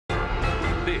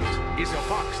This is a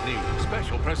Fox News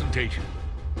special presentation.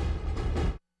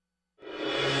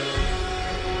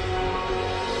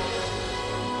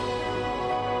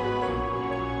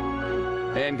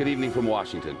 And good evening from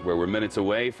Washington, where we're minutes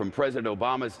away from President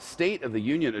Obama's State of the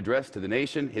Union address to the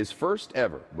nation, his first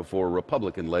ever before a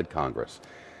Republican-led Congress.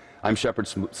 I'm Shepard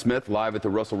Smith, live at the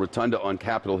Russell Rotunda on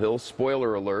Capitol Hill.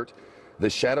 Spoiler alert,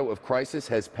 the shadow of crisis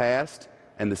has passed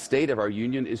and the state of our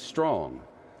union is strong.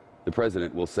 The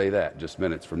president will say that just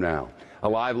minutes from now. A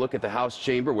live look at the House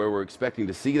chamber where we're expecting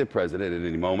to see the president at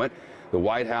any moment. The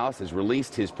White House has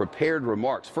released his prepared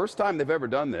remarks. First time they've ever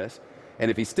done this. And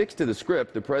if he sticks to the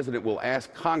script, the president will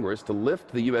ask Congress to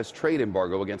lift the U.S. trade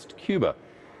embargo against Cuba.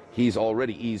 He's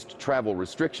already eased travel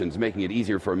restrictions, making it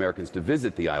easier for Americans to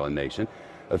visit the island nation.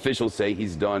 Officials say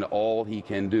he's done all he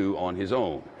can do on his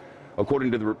own.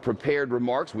 According to the prepared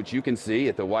remarks, which you can see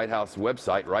at the White House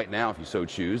website right now if you so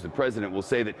choose, the president will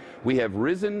say that we have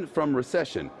risen from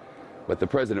recession. But the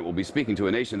president will be speaking to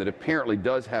a nation that apparently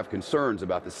does have concerns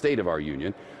about the state of our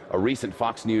union. A recent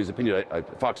Fox News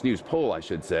poll, I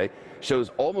should say,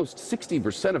 shows almost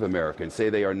 60% of Americans say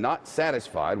they are not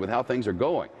satisfied with how things are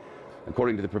going.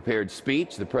 According to the prepared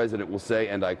speech, the president will say,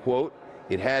 and I quote,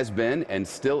 "It has been and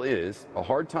still is a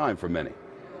hard time for many.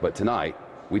 But tonight,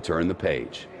 we turn the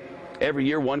page." Every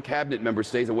year, one cabinet member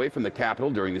stays away from the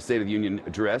Capitol during the State of the Union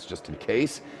address, just in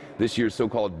case. This year's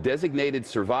so-called designated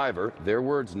survivor, their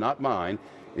words, not mine,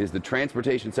 is the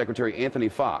Transportation Secretary Anthony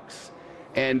Fox.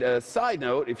 And a side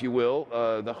note, if you will,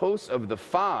 the hosts of The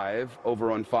Five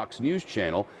over on Fox News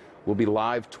Channel will be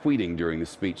live tweeting during the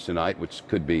speech tonight, which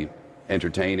could be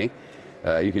entertaining.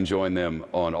 You can join them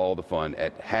on all the fun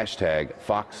at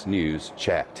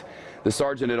 #FoxNewsChat. The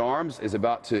Sergeant-at-Arms is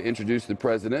about to introduce the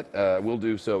president. We'll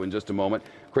do so in just a moment.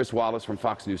 Chris Wallace from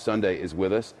Fox News Sunday is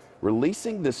with us,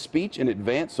 releasing the speech in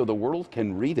advance so the world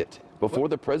can read it before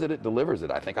the president delivers it.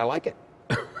 I think I like it.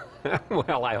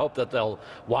 Well, I hope that they'll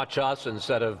watch us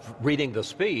instead of reading the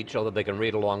speech so that they can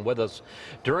read along with us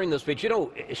during the speech. You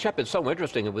know, Shep, it's so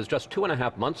interesting. It was just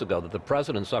 2.5 months ago that the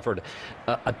president suffered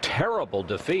a terrible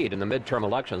defeat in the midterm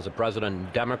elections. The president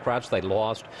and Democrats, they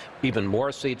lost even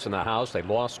more seats in the House. They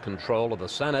lost control of the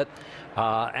Senate.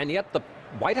 And yet the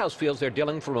White House feels they're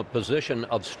dealing from a position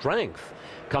of strength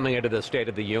coming into the State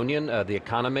of the Union. The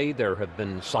economy, there have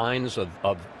been signs of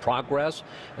progress.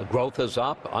 Growth is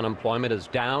up, unemployment is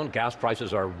down, gas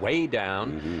prices are way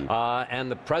down, and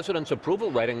the president's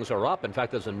approval ratings are up. In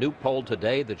fact, there's a new poll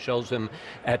today that shows him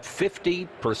at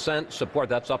 50% support.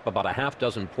 That's up about a half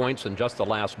dozen points in just the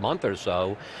last month or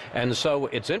so. And so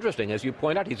it's interesting, as you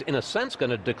point out, he's in a sense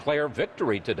going to declare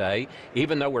victory today,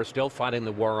 even though we're still fighting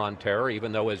the war on terror,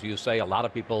 even though, as you say, a lot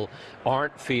of people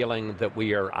aren't feeling that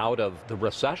we are out of the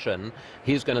recession.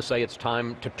 He's going to say it's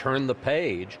time to turn the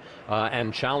page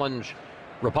and challenge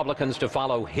Republicans to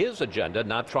follow his agenda,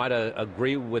 not try to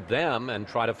agree with them and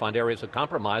try to find areas of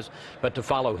compromise, but to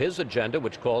follow his agenda,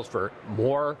 which calls for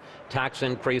more tax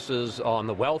increases on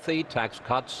the wealthy, tax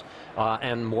cuts,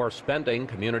 and more spending,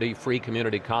 free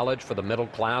community college for the middle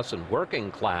class and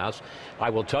working class. I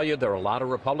will tell you, there are a lot of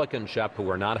Republicans, Shep, who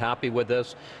are not happy with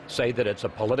this, say that it's a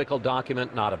political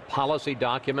document, not a policy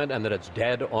document, and that it's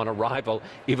dead on arrival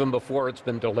even before it's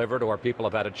been delivered or people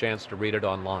have had a chance to read it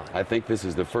online. I think this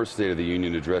is the first State of the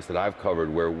Union address that I've covered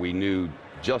where we knew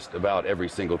just about every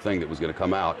single thing that was going to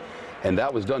come out. And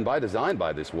that was done by design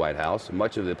by this White House.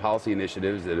 Much of the policy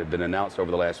initiatives that have been announced over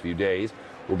the last few days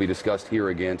will be discussed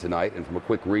here again tonight. And from a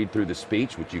quick read through the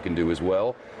speech, which you can do as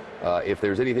well, if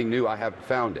there's anything new, I haven't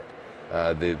found it.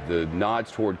 The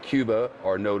nods toward Cuba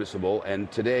are noticeable.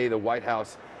 And today the White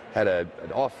House had an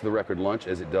off-the-record lunch,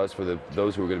 as it does for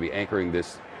those who are going to be anchoring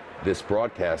this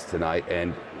broadcast tonight.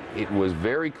 And it was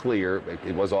very clear,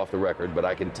 it was off the record, but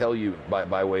I can tell you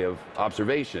by way of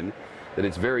observation that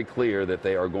it's very clear that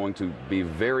they are going to be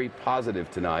very positive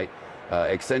tonight,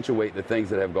 accentuate the things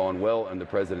that have gone well in the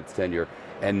president's tenure,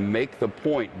 and make the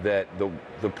point that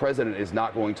the president is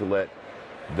not going to let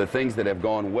the things that have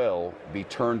gone well be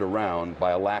turned around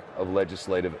by a lack of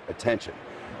legislative attention.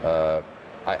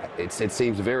 It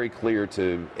seems very clear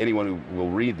to anyone who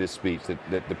will read this speech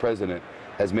that the president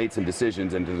has made some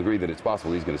decisions, and to the degree that it's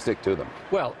possible, he's going to stick to them.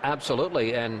 Well,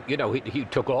 absolutely. And, you know, he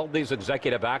took all these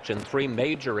executive actions, 3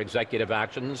 major executive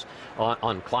actions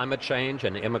on climate change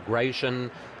and immigration,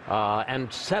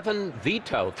 and 7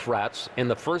 veto threats in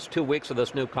the first 2 weeks of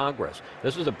this new Congress.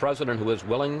 This is a president who is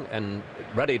willing and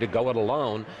ready to go it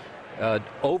alone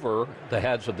over the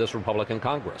heads of this Republican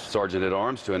Congress.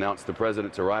 Sergeant-at-Arms to announce the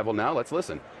president's arrival now. Let's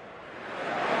listen.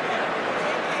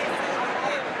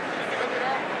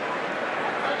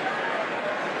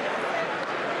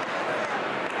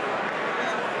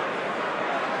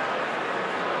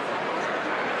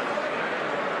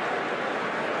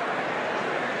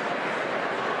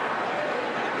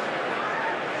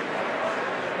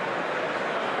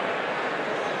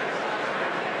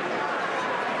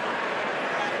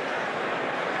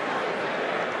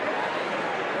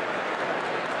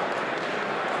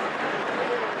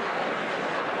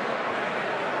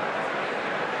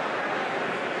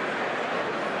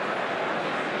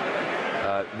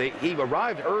 he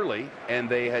arrived early, and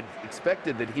they had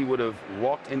expected that he would have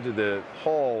walked into the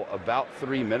hall about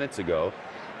 3 minutes ago,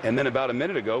 and then about a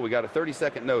minute ago we got a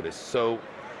 30-second notice. So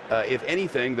if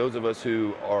anything, those of us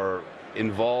who are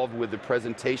involved with the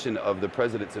presentation of the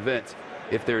president's events,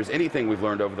 if there's anything we've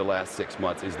learned over the last 6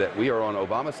 months, is that we are on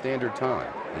Obama Standard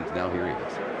Time. And now here he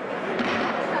is.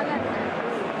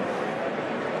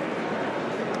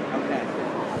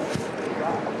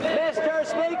 Mr.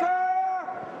 Speaker,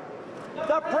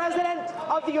 the President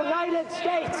of the United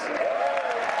States.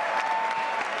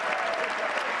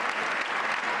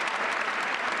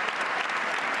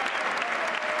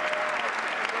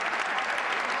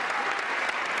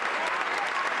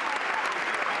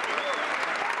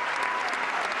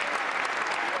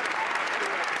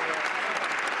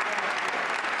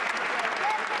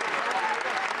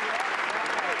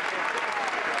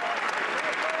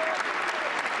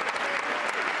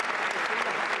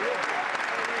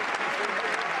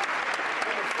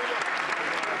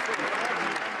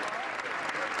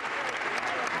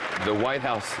 The White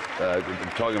House,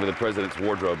 talking about the president's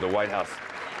wardrobe, the White House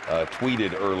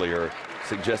tweeted earlier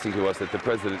suggesting to us that the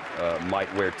president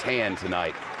might wear tan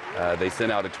tonight. They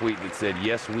sent out a tweet that said,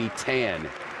 "Yes, we tan,"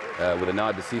 with a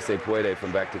nod to Si Se Puede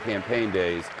from back to campaign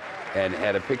days, and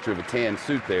had a picture of a tan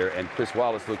suit there, and Chris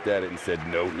Wallace looked at it and said,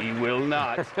 "No, he will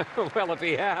not." Well, if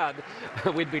he had,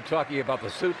 we'd be talking about the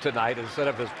suit tonight instead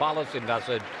of his policy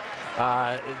message.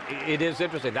 It is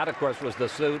interesting. That, of course, was the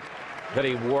suit that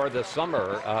he wore this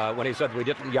summer when he said we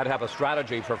didn't yet have a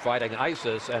strategy for fighting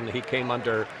ISIS, and he came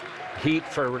under heat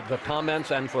for the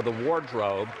comments and for the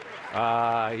wardrobe.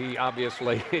 He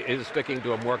obviously is sticking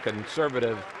to a more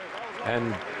conservative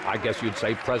and I guess you'd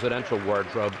say presidential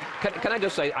wardrobe. Can I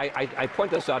just say, I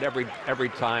point this out every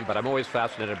time, but I'm always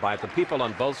fascinated by it. The people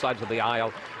on both sides of the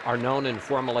aisle are known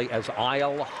informally as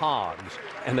aisle hogs,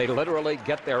 and they literally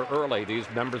get there early, these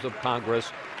members of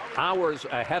Congress, hours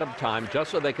ahead of time,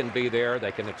 just so they can be there.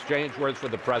 They can exchange words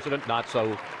with the president, not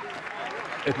so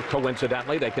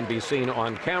coincidentally, they can be seen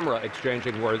on camera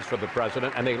exchanging words for the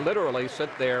president, and they literally sit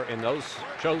there in those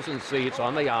chosen seats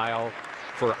on the aisle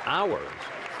for hours,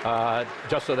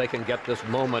 just so they can get this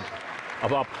moment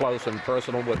of up close and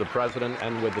personal with the president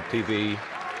and with the TV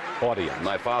audience.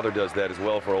 My father does that as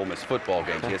well for Ole Miss football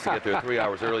games. He has to get there 3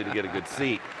 hours early to get a good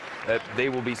seat.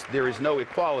 There is no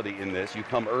equality in this. You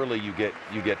come early, you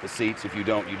get the seats. If you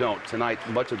don't, you don't. Tonight,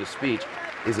 much of the speech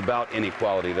is about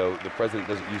inequality, though the president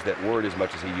doesn't use that word as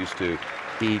much as he used to.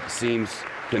 He seems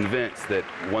convinced that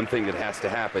one thing that has to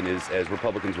happen is, as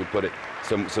Republicans would put it,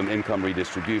 some income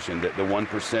redistribution, that the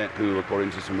 1% who,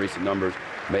 according to some recent numbers,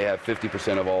 may have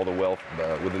 50% of all the wealth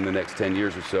within the next 10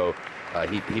 years or so.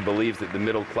 He believes that the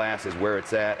middle class is where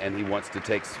it's at, and he wants to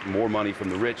take more money from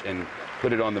the rich and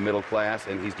put it on the middle class,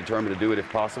 and he's determined to do it if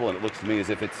possible, and it looks to me as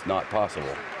if it's not possible.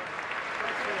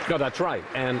 No, that's right.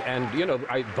 And you know,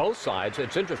 both sides,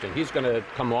 it's interesting. He's going to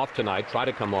come off tonight, try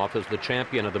to come off as the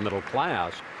champion of the middle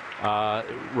class.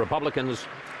 Republicans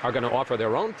are going to offer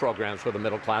their own programs for the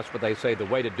middle class, but they say the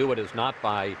way to do it is not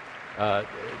by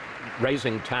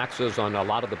raising taxes on a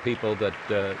lot of the people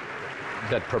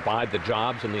that provide the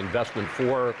jobs and the investment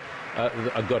for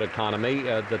a good economy,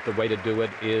 that the way to do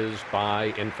it is by,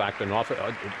 in fact,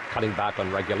 cutting back on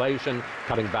regulation,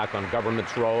 cutting back on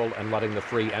government's role, and letting the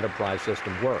free enterprise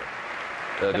system work.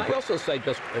 Can I also say,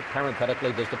 just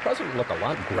parenthetically, does the president look a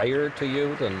lot grayer to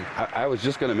you than... I was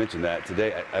just going to mention that.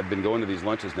 Today, I've been going to these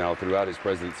lunches now throughout his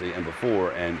presidency and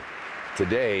before, and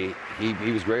today,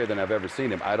 he was grayer than I've ever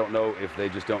seen him. I don't know if they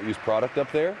just don't use product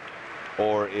up there,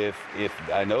 or if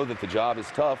I know that the job is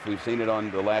tough. We've seen it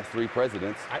on the last 3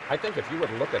 presidents. I think if you were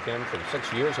to look at him from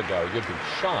 6 years ago, you'd be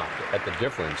shocked at the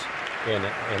difference in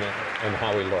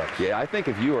how he looks. Yeah, I think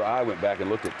if you or I went back and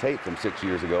looked at tape from 6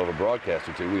 years ago of a broadcast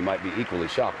or two, we might be equally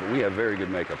shocked. But we have very good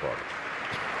makeup artists.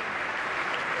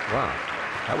 Wow,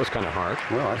 that was kind of harsh.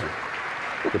 Well, I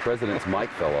think the president's mic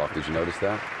fell off. Did you notice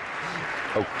that?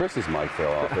 Oh, Chris's mic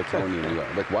fell off. They're telling you.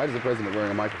 Like, why is the president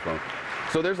wearing a microphone?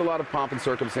 So there's a lot of pomp and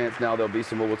circumstance now. There'll be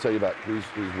some more. We'll tell you about who's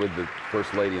with the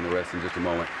First Lady and the rest in just a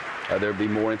moment. There'll be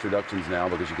more introductions now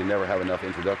because you can never have enough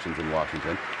introductions in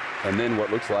Washington. And then what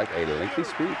looks like a lengthy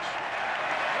speech.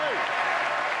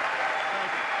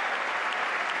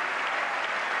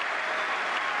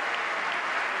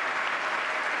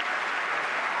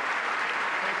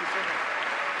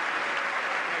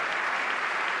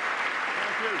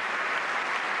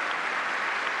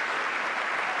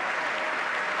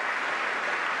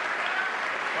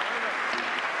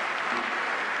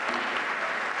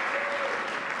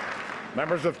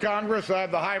 Members of Congress, I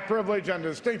have the high privilege and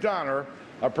distinct honor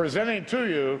of presenting to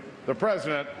you the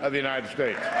President of the United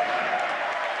States.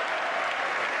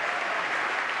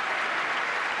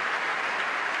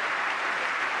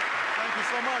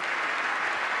 so much.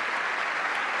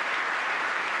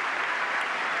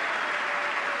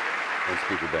 And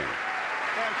Speaker Boehner.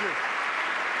 Thank you.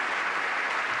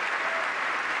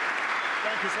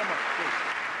 Thank you so much. Please.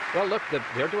 Well, look,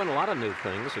 they're doing a lot of new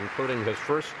things, including his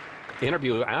first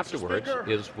interview afterwards Speaker,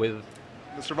 is with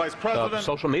Mr. Vice President,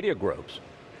 social media groups.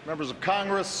 members of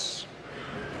Congress,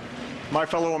 my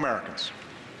fellow Americans.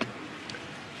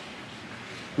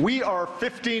 We are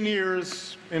 15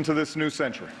 years into this new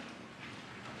century.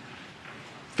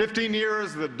 15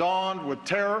 years that dawned with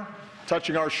terror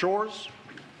touching our shores,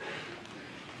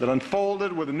 that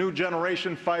unfolded with a new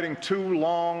generation fighting two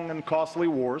long and costly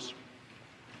wars,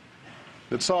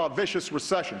 that saw a vicious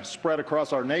recession spread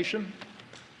across our nation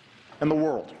and the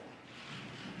world.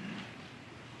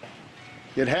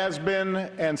 It has been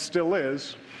and still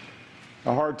is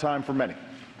a hard time for many.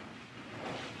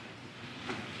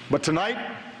 But tonight,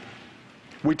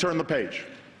 we turn the page.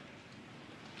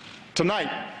 Tonight,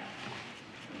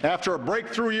 after a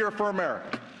breakthrough year for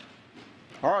America,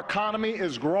 our economy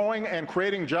is growing and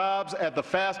creating jobs at the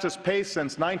fastest pace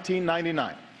since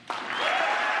 1999.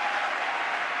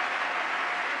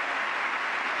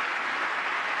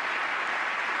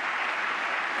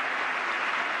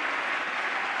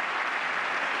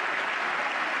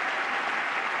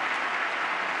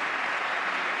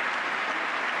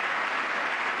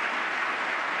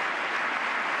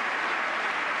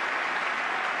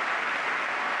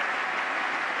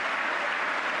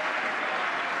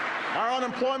 Our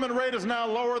unemployment rate is now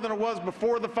lower than it was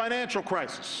before the financial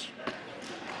crisis.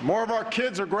 More of our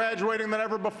kids are graduating than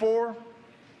ever before.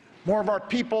 More of our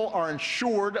people are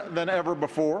insured than ever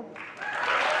before.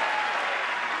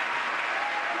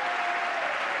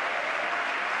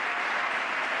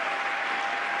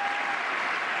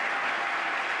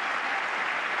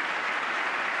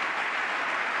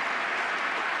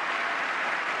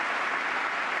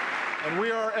 And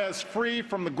we are as free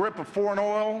from the grip of foreign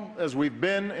oil as we've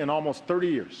been in almost 30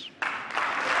 years.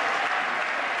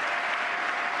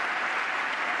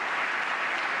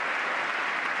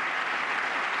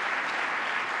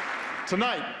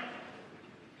 Tonight,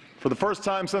 for the first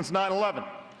time since 9/11,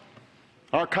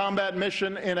 our combat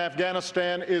mission in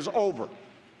Afghanistan is over.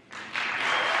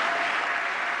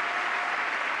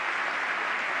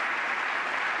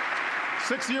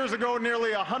 Six years ago,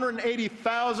 nearly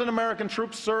 180,000 American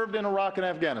troops served in Iraq and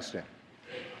Afghanistan.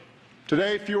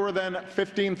 Today, fewer than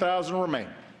 15,000 remain.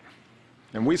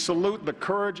 And we salute the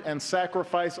courage and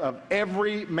sacrifice of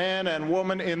every man and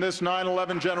woman in this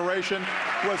 9/11 generation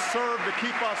who has served to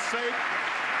keep us safe.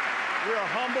 We are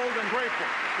humbled and grateful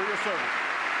for your service.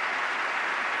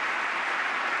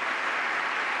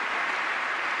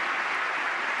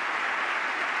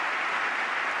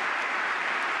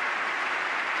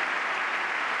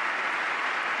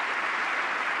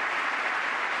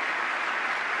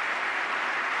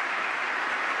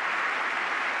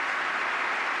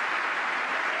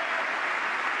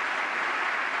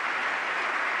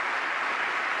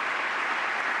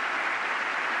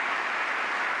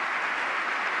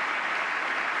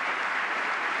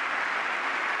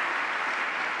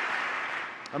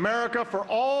 America, for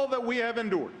all that we have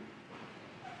endured,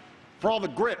 for all the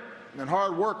grit and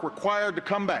hard work required to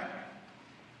come back,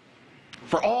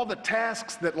 for all the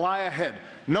tasks that lie ahead,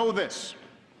 know this: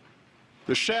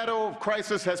 the shadow of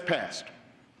crisis has passed,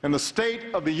 and the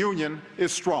state of the Union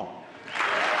is strong.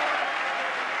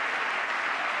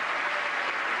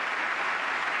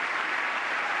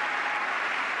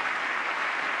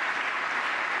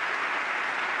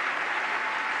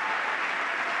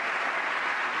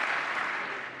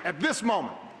 At this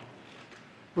moment,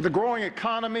 with a growing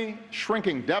economy,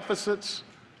 shrinking deficits,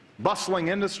 bustling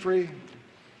industry,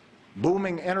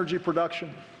 booming energy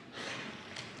production,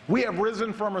 we have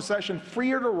risen from recession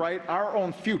freer to write our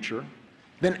own future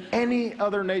than any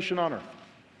other nation on earth.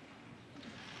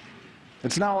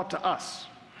 It's now up to us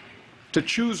to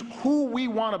choose who we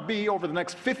want to be over the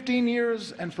next 15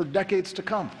 years and for decades to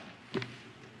come.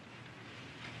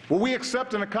 Will we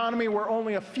accept an economy where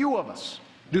only a few of us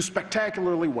do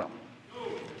spectacularly well?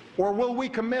 Or will we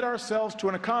commit ourselves to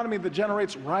an economy that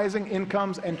generates rising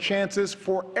incomes and chances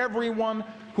for everyone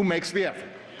who makes the effort?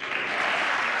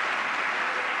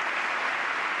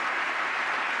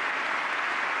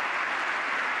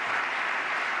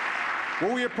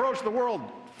 Will we approach the world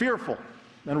fearful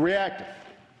and reactive,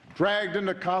 dragged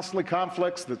into costly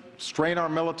conflicts that strain our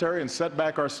military and set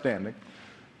back our standing?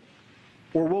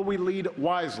 Or will we lead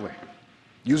wisely,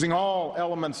 using all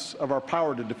elements of our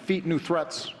power to defeat new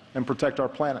threats and protect our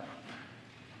planet?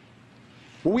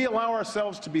 Will we allow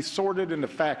ourselves to be sorted into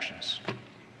factions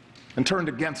and turned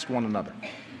against one another?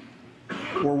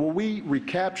 Or will we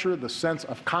recapture the sense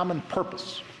of common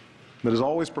purpose that has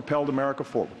always propelled America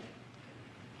forward?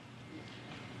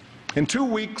 In 2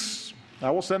 weeks, I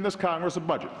will send this Congress a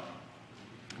budget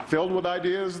filled with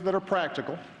ideas that are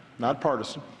practical, not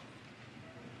partisan.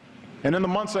 And in the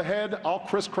months ahead, I'll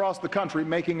crisscross the country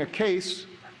making a case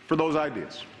for those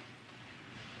ideas.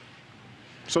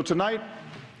 So tonight,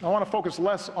 I want to focus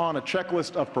less on a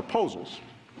checklist of proposals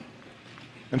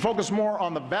and focus more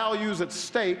on the values at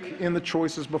stake in the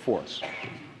choices before us.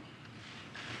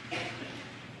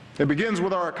 It begins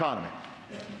with our economy.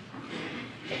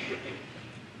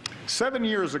 7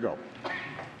 years ago,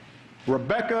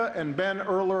 Rebecca and Ben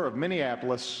Erler of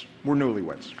Minneapolis were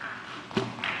newlyweds.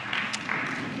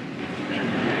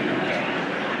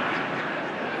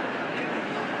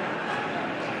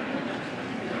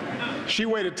 She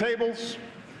waited tables,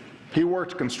 he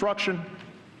worked construction.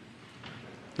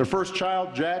 Their first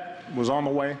child, Jack, was on the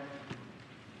way.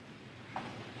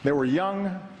 They were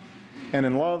young and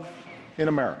in love in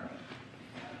America.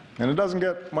 And it doesn't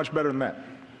get much better than that.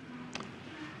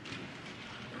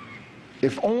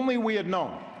 If only we had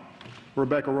known,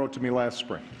 Rebecca wrote to me last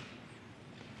spring,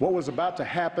 what was about to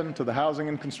happen to the housing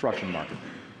and construction market.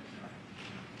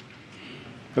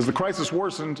 As the crisis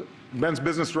worsened, Ben's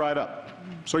business dried up.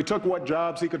 So he took what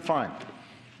jobs he could find,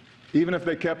 even if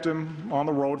they kept him on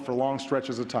the road for long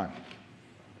stretches of time.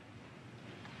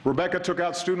 Rebecca took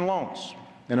out student loans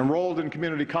and enrolled in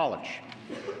community college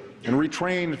and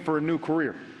retrained for a new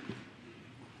career.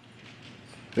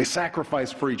 They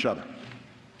sacrificed for each other.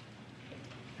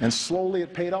 And slowly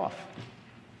it paid off.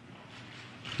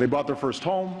 They bought their first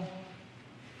home.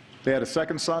 They had a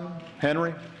second son,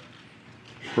 Henry.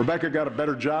 Rebecca got a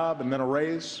better job and then a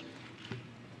raise.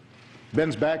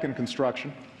 Ben's back in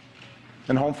construction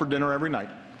and home for dinner every night.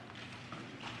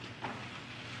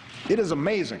 It is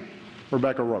amazing,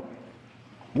 Rebecca wrote,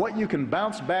 what you can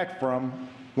bounce back from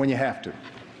when you have to.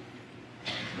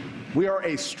 We are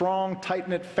a strong,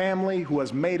 tight-knit family who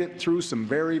has made it through some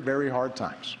very, very hard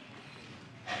times.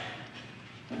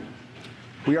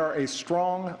 We are a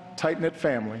strong, tight-knit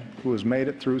family who has made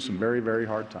it through some very, very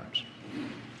hard times.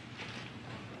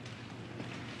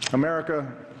 America,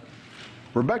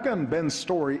 Rebecca and Ben's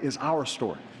story is our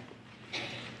story.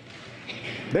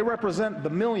 They represent the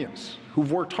millions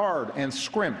who've worked hard and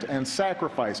scrimped and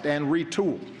sacrificed and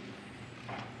retooled.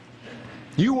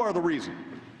 You are the reason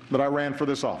that I ran for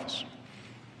this office.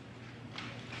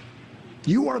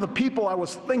 You are the people I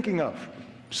was thinking of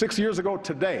 6 years ago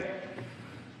today,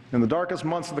 in the darkest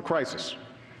months of the crisis,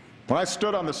 when I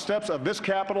stood on the steps of this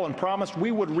Capitol and promised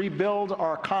we would rebuild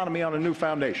our economy on a new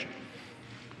foundation.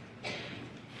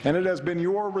 And it has been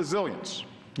your resilience,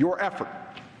 your effort,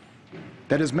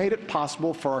 that has made it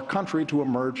possible for our country to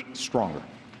emerge stronger.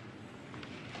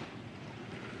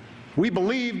 We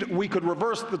believed we could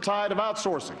reverse the tide of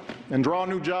outsourcing and draw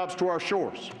new jobs to our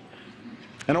shores.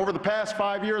 And over the past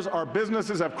 5 years, our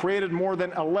businesses have created more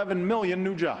than 11 million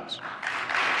new jobs.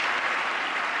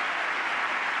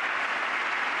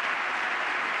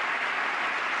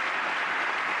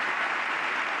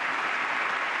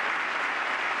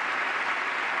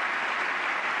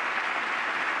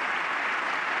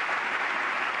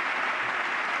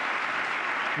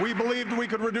 We believed we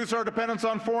could reduce our dependence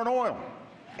on foreign oil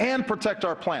and protect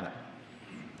our planet.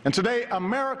 And today,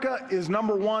 America is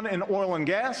 #1 in oil and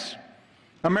gas.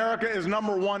 America is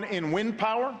 #1 in wind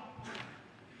power.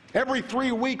 Every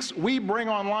 3 weeks, we bring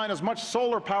online as much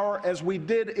solar power as we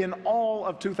did in all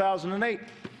of 2008.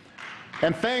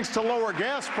 And thanks to lower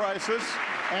gas prices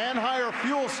and higher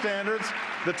fuel standards,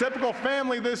 the typical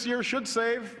family this year should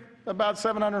save about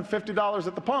 $750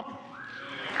 at the pump.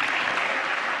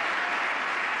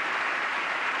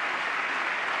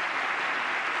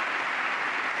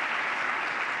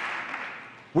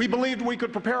 We believed we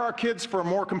could prepare our kids for a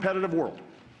more competitive world.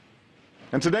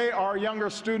 And today, our younger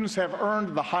students have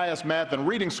earned the highest math and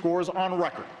reading scores on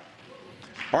record.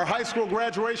 Our high school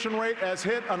graduation rate has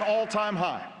hit an all-time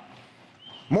high.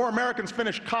 More Americans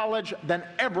finish college than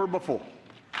ever before.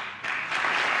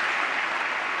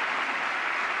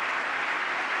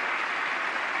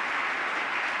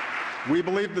 We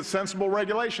believed that sensible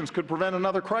regulations could prevent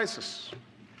another crisis,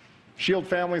 shield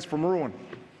families from ruin,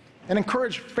 and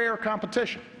encourage fair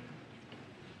competition.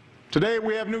 Today,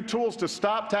 we have new tools to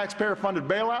stop taxpayer-funded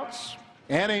bailouts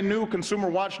and a new consumer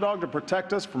watchdog to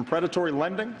protect us from predatory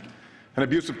lending and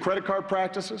abusive credit card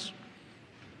practices.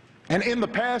 And in the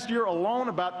past year alone,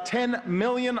 about 10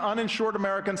 million uninsured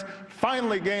Americans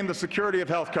finally gained the security of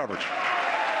health coverage.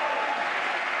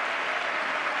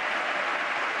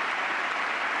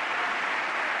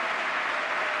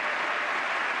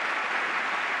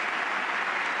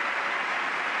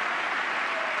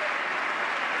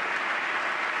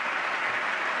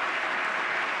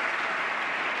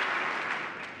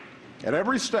 At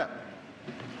every step,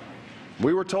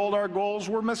 we were told our goals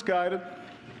were misguided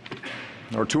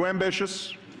or too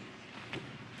ambitious,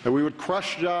 that we would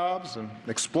crush jobs and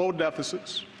explode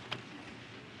deficits.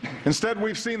 Instead,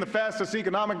 we've seen the fastest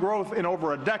economic growth in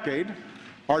over a decade,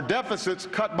 our deficits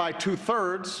cut by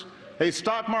 2/3, a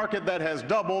stock market that has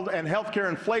doubled, and healthcare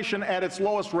inflation at its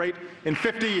lowest rate in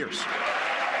 50 years.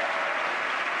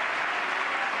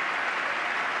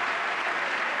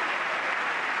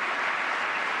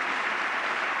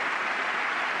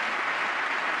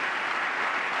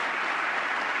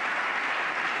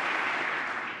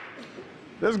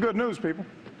 This is good news, people.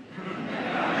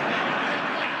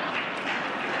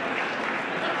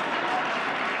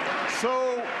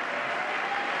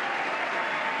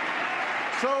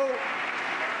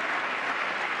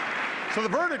 So the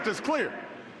verdict is clear.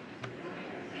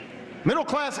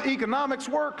 Middle-class economics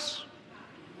works.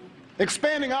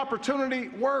 Expanding opportunity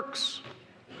works.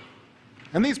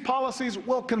 And these policies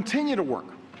will continue to work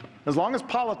as long as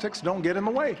politics don't get in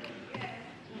the way.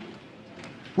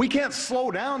 We can't slow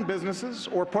down businesses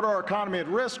or put our economy at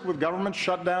risk with government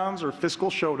shutdowns or fiscal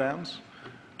showdowns.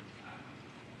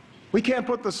 We can't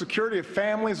put the security of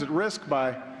families at risk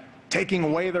by taking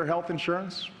away their health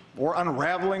insurance, or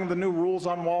unraveling the new rules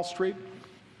on Wall Street,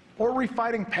 or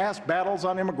refighting past battles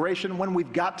on immigration when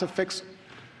we've got to fix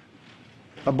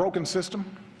a broken system.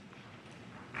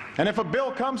 And if a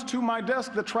bill comes to my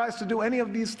desk that tries to do any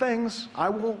of these things, I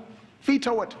will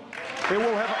veto it. It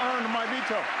will have earned my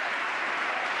veto.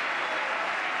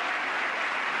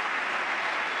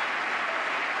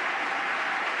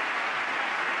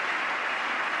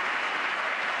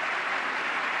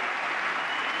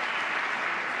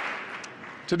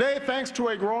 Today, thanks to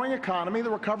a growing economy, the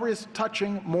recovery is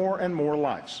touching more and more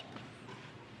lives.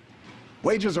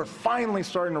 Wages are finally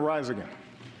starting to rise again.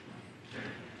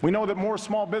 We know that more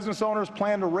small business owners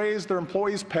plan to raise their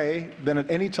employees' pay than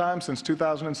at any time since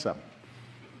 2007.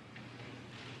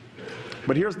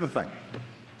 But here's the thing.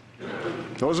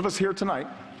 Those of us here tonight,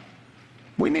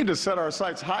 we need to set our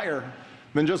sights higher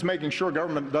than just making sure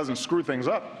government doesn't screw things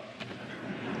up.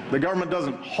 The government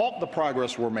doesn't halt the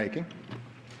progress we're making.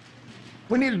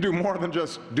 We need to do more than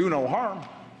just do no harm.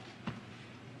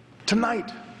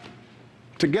 Tonight,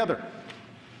 together,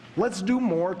 let's do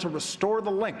more to restore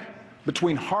the link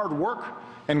between hard work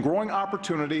and growing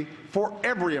opportunity for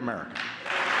every American.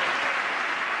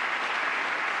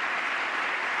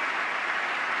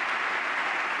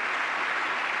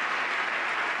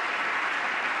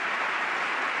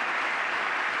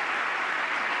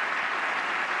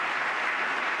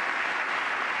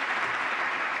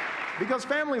 Because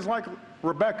families like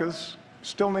Rebecca's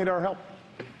still need our help.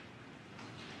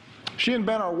 She and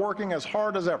Ben are working as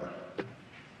hard as ever,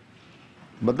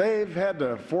 but they've had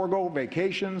to forego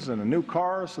vacations and a new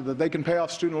car so that they can pay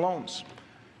off student loans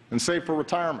and save for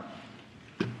retirement.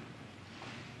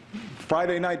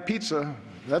 Friday night pizza,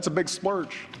 that's a big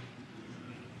splurge.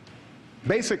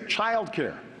 Basic child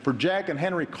care for Jack and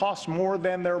Henry costs more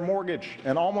than their mortgage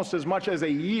and almost as much as a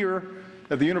year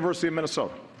at the University of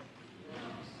Minnesota.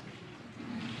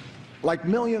 Like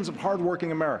millions of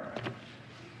hardworking Americans,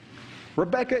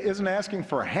 Rebecca isn't asking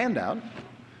for a handout,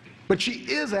 but she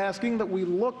is asking that we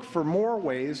look for more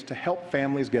ways to help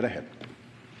families get ahead.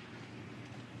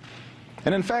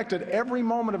 And in fact, at every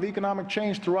moment of economic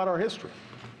change throughout our history,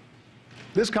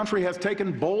 this country has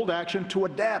taken bold action to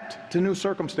adapt to new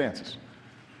circumstances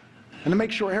and to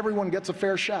make sure everyone gets a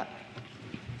fair shot.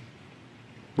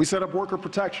 We set up worker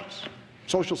protections,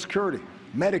 Social Security,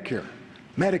 Medicare,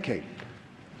 Medicaid,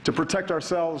 to protect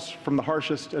ourselves from the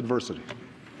harshest adversity.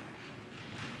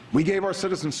 We gave our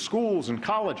citizens schools and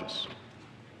colleges,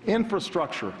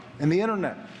 infrastructure, and the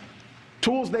internet,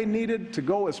 tools they needed to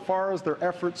go as far as their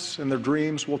efforts and their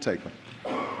dreams will take them.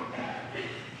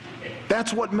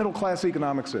 That's what middle-class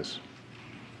economics is.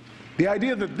 The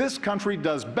idea that this country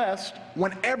does best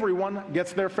when everyone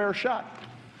gets their fair shot.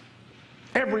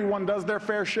 Everyone does their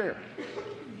fair share.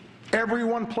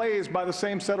 Everyone plays by the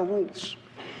same set of rules.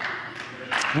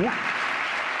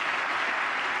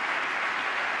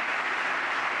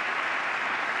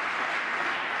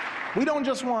 We don't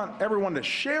just want everyone to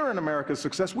share in America's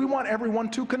success, we want everyone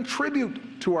to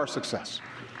contribute to our success.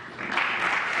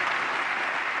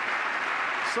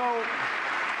 So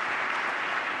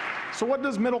what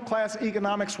does middle-class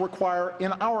economics require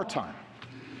in our time?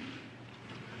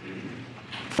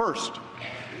 First,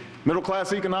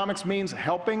 middle-class economics means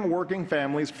helping working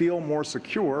families feel more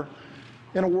secure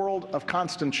in a world of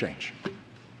constant change.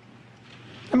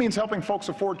 It means helping folks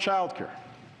afford childcare,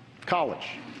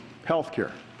 college, health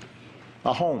care,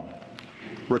 a home,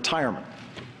 retirement.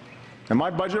 And my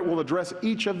budget will address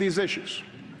each of these issues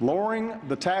lowering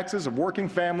the taxes of working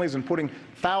families and putting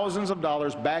thousands of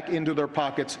dollars back into their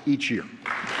pockets each year.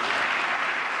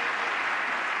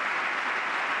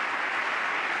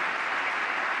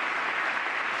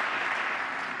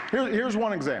 Here's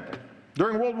one example.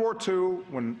 During World War II,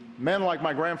 when men like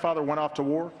my grandfather went off to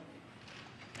war,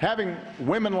 having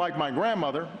women like my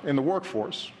grandmother in the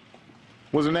workforce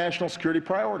was a national security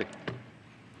priority.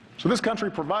 So this country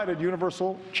provided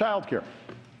universal child care.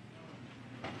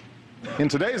 In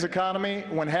today's economy,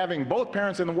 when having both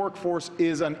parents in the workforce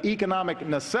is an economic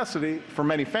necessity for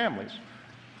many families,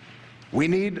 we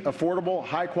need affordable,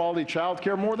 high-quality child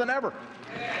care more than ever.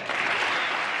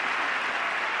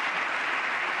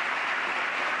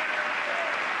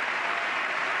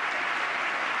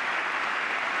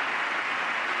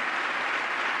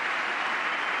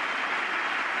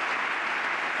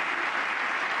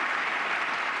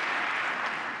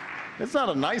 It's not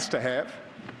a nice to have.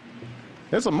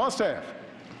 It's a must-have.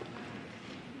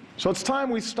 So it's time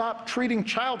we stop treating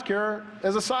child care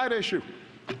as a side issue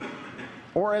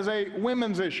or as a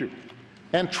women's issue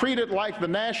and treat it like the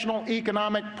national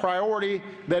economic priority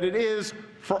that it is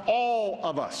for all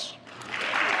of us.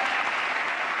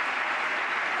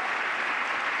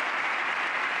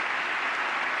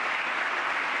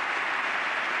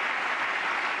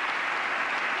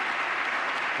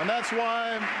 And that's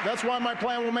why my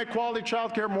plan will make quality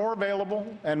child care more available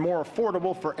and more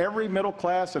affordable for every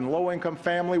middle-class and low-income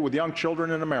family with young children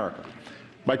in America,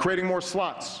 by creating more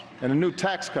slots and a new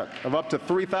tax cut of up to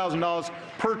 $3,000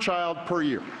 per child per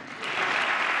year.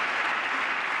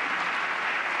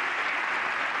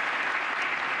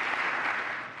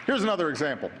 Here's another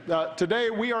example. Today,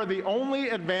 we are the only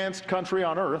advanced country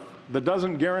on earth that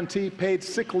doesn't guarantee paid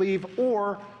sick leave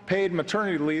or paid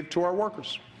maternity leave to our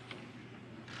workers.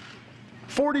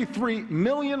 43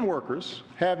 million workers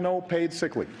have no paid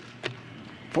sick leave.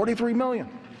 43 million.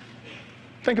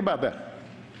 Think about that.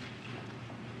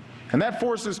 And that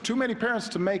forces too many parents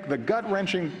to make the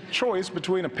gut-wrenching choice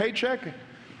between a paycheck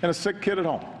and a sick kid at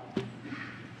home.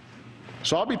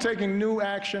 So I'll be taking new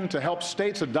action to help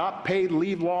states adopt paid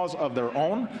leave laws of their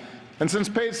own. And since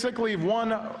paid sick leave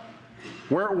won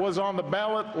where it was on the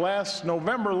ballot last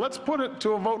November, let's put it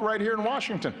to a vote right here in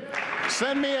Washington.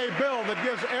 Send me a bill that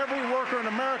gives every worker in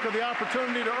America the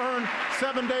opportunity to earn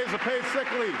 7 days of paid sick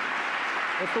leave.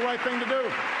 It's the right thing to do.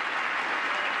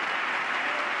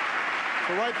 It's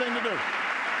the right thing to do.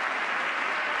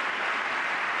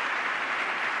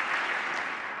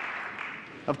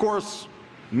 Of course,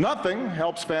 nothing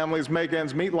helps families make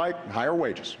ends meet like higher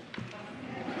wages.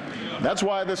 That's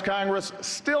why this Congress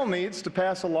still needs to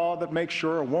pass a law that makes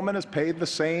sure a woman is paid the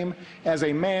same as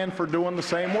a man for doing the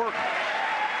same work.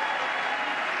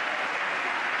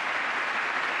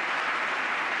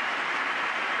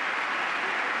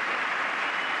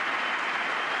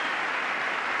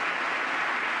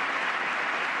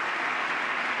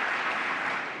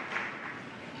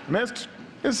 I mean,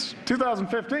 it's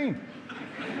 2015.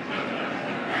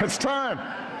 It's time.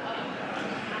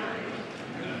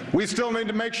 We still need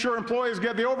to make sure employees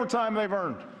get the overtime they've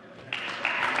earned.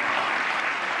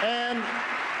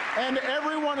 And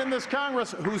everyone in this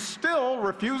Congress who still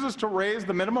refuses to raise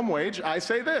the minimum wage, I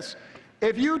say this: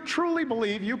 if you truly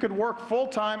believe you could work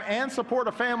full-time and support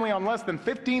a family on less than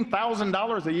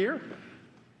 $15,000 a year,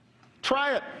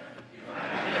 try it.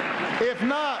 If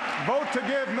not, vote to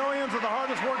give millions of the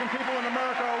hardest working people in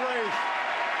America a raise.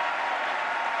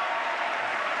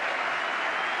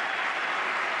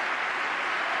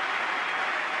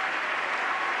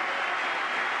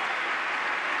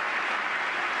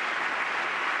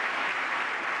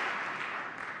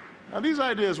 Now, these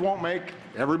ideas won't make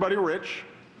everybody rich,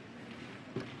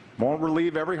 won't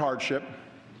relieve every hardship.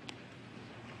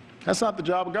 That's not the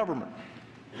job of government.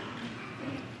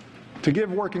 To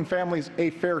give working families a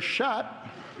fair shot,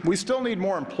 we still need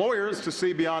more employers to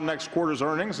see beyond next quarter's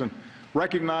earnings and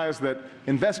recognize that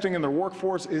investing in their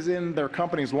workforce is in their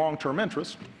company's long-term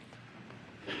interest.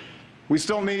 We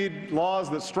still need laws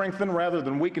that strengthen rather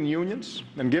than weaken unions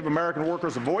and give American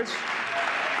workers a voice.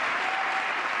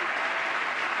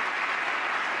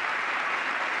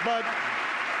 But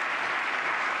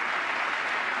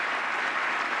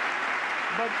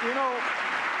you know,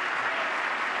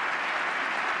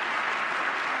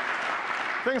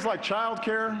 things like child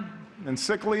care and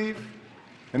sick leave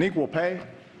and equal pay,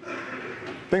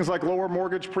 things like lower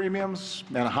mortgage premiums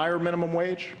and a higher minimum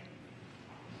wage,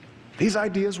 these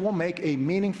ideas will make a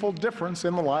meaningful difference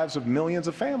in the lives of millions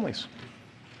of families.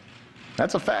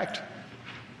 That's a fact.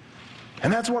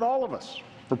 And that's what all of us,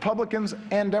 Republicans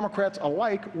and Democrats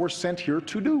alike, were sent here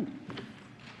to do.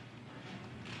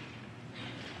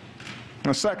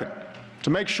 Now, second, to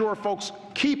make sure folks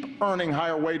keep earning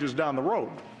higher wages down the road,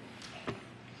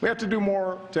 we have to do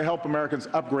more to help Americans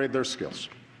upgrade their skills.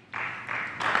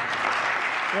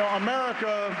 You know,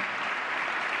 America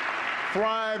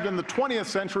thrived in the 20th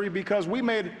century because we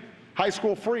made high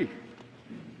school free,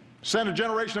 sent a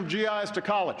generation of GIs to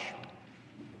college,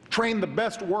 trained the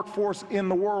best workforce in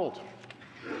the world.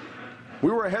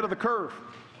 We were ahead of the curve.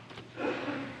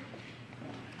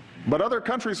 But other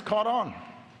countries caught on.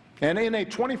 And in a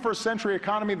 21st century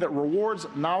economy that rewards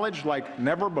knowledge like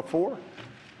never before,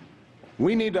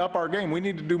 we need to up our game. We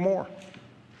need to do more.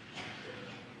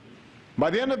 By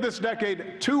the end of this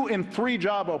decade, 2 in 3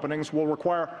 job openings will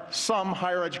require some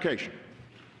higher education.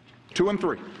 2 in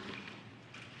 3.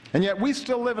 And yet we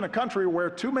still live in a country where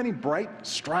too many bright,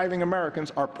 striving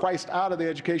Americans are priced out of the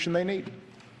education they need.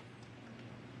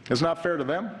 It's not fair to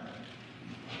them,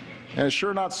 and it's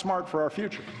sure not smart for our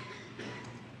future.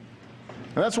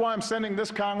 And that's why I'm sending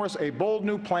this Congress a bold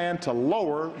new plan to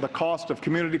lower the cost of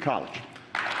community college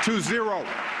to zero.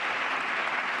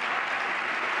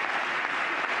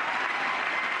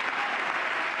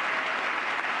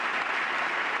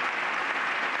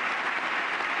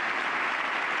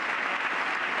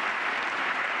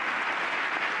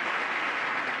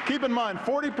 Keep in mind,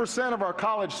 40% of our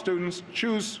college students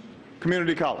choose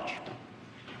community college.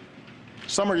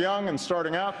 Some are young and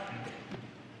starting out.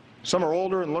 Some are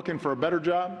older and looking for a better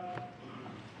job.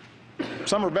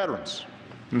 Some are veterans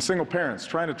and single parents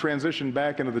trying to transition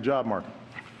back into the job market.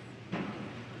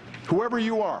 Whoever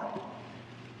you are,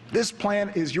 this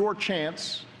plan is your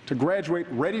chance to graduate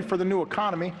ready for the new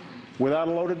economy without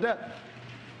a load of debt.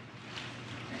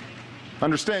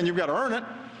 Understand, you've got to earn it.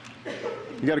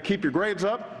 You've got to keep your grades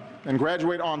up and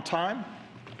graduate on time.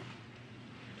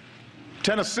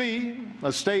 Tennessee,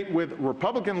 a state with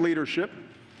Republican leadership,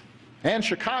 and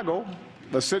Chicago,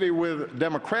 a city with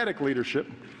Democratic leadership,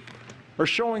 are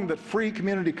showing that free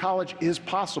community college is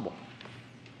possible.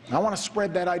 I want to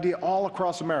spread that idea all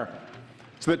across America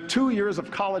so that 2 years of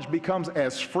college becomes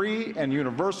as free and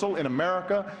universal in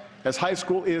America as high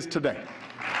school is today.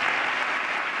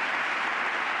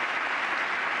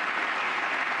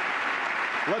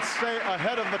 Let's stay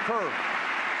ahead of the curve.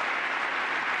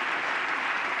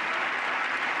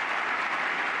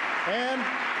 And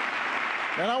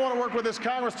I want to work with this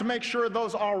Congress to make sure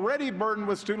those already burdened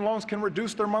with student loans can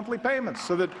reduce their monthly payments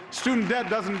so that student debt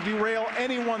doesn't derail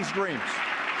anyone's dreams.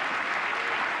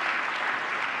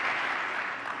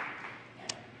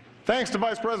 Thanks to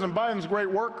Vice President Biden's great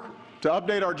work to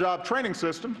update our job training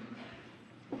system,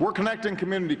 we're connecting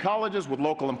community colleges with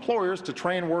local employers to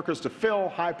train workers to fill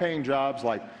high-paying jobs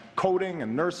like coding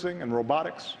and nursing and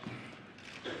robotics.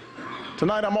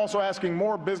 Tonight, I'm also asking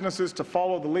more businesses to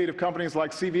follow the lead of companies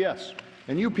like CVS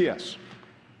and UPS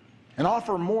and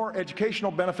offer more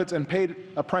educational benefits and paid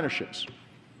apprenticeships,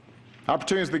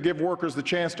 opportunities that give workers the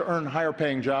chance to earn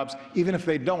higher-paying jobs even if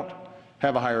they don't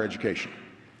have a higher education.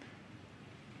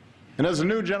 And as a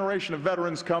new generation of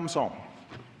veterans comes home,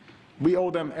 we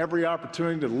owe them every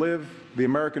opportunity to live the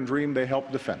American dream they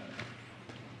helped defend.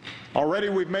 Already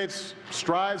we've made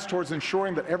strides towards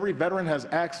ensuring that every veteran has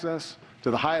access to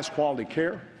the highest quality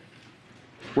care.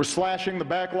 We're slashing the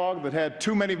backlog that had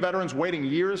too many veterans waiting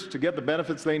years to get the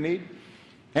benefits they need.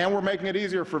 And we're making it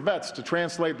easier for vets to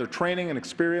translate their training and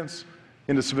experience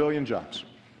into civilian jobs.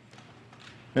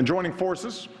 And joining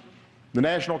forces, the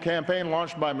national campaign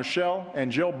launched by Michelle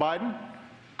and Jill Biden.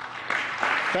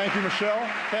 Thank you, Michelle.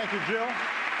 Thank you, Jill.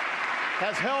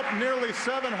 Has helped nearly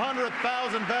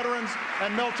 700,000 veterans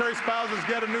and military spouses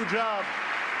get a new job.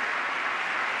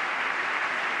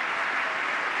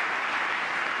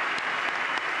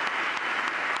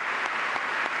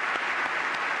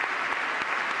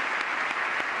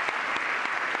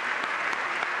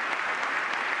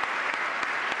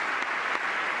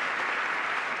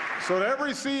 So to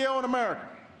every CEO in America,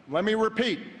 let me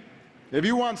repeat, if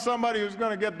you want somebody who's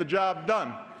going to get the job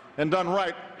done and done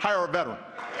right, hire a veteran.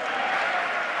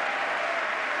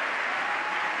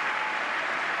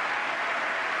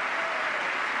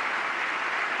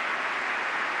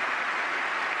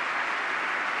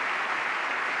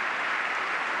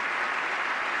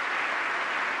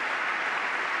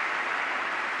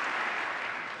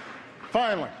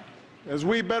 Finally, as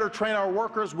we better train our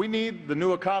workers, we need the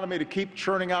new economy to keep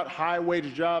churning out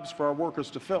high-wage jobs for our workers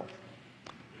to fill.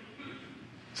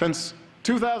 Since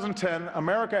 2010,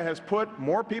 America has put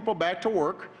more people back to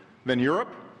work than Europe,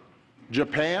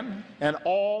 Japan, and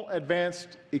all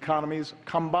advanced economies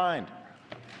combined.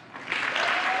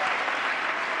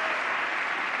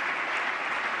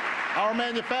 Our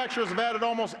manufacturers have added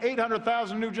almost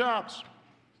 800,000 new jobs.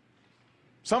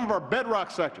 Some of our bedrock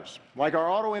sectors, like our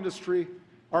auto industry,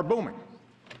 are booming.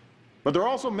 But there are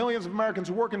also millions of Americans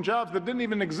who work in jobs that didn't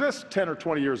even exist 10 or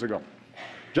 20 years ago.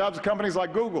 Jobs at companies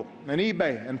like Google and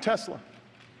eBay and Tesla.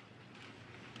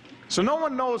 So no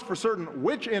one knows for certain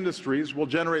which industries will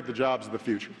generate the jobs of the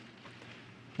future.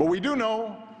 But we do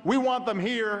know we want them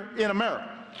here in America.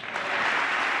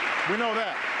 We know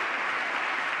that.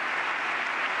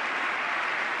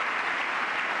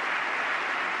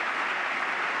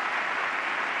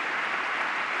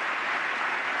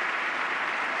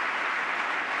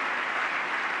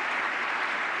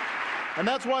 And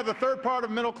that's why the third part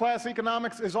of middle-class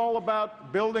economics is all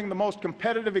about building the most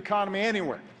competitive economy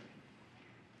anywhere.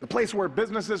 The place where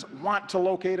businesses want to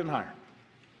locate and hire.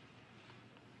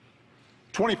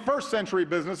 21st century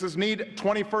businesses need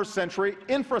 21st century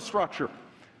infrastructure,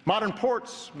 modern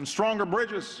ports and stronger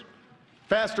bridges,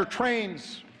 faster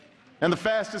trains, and the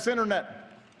fastest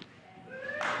internet.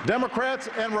 Democrats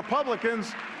and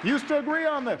Republicans used to agree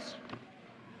on this.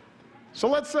 So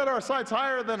let's set our sights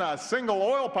higher than a single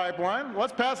oil pipeline.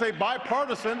 Let's pass a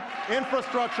bipartisan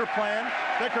infrastructure plan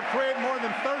that could create more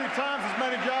than 30 times as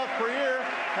many jobs per year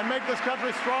and make this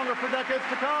country stronger for decades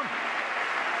to come.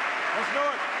 Let's do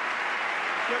it.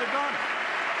 Let's get it done.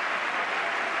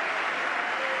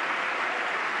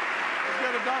 Let's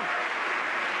get it done.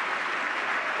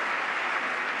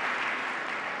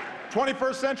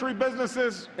 21st century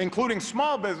businesses, including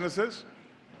small businesses,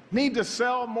 need to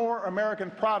sell more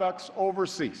American products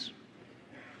overseas.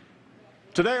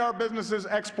 Today, our businesses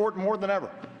export more than ever,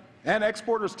 and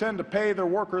exporters tend to pay their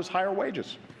workers higher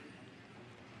wages.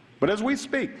 But as we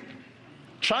speak,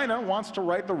 China wants to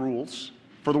write the rules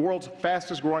for the world's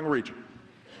fastest growing region.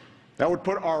 That would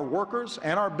put our workers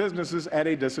and our businesses at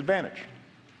a disadvantage.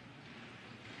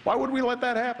 Why would we let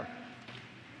that happen?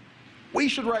 We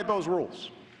should write those rules.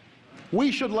 We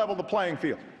should level the playing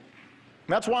field.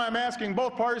 That's why I'm asking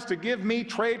both parties to give me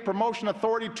trade promotion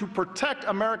authority to protect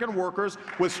American workers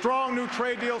with strong new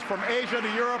trade deals from Asia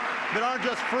to Europe that aren't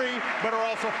just free, but are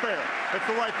also fair. It's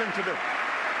the right thing to do.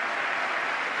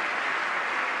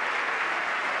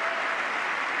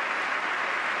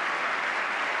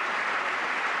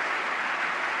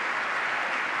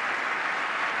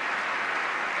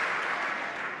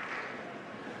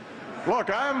 Look,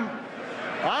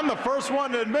 I'm the first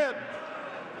one to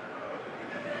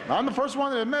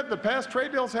admit that past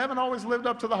trade deals haven't always lived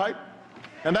up to the hype.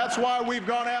 And that's why we've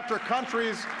gone after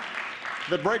countries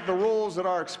that break the rules at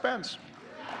our expense.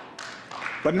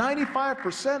 But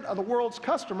 95% of the world's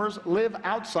customers live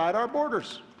outside our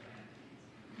borders.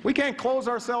 We can't close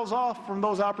ourselves off from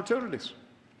those opportunities.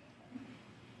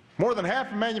 More than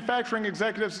half of manufacturing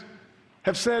executives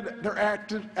have said they're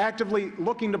actively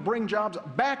looking to bring jobs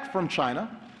back from China.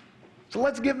 So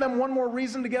let's give them one more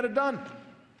reason to get it done.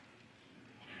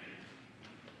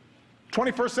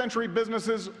 21st century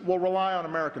businesses will rely on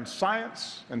American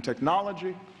science and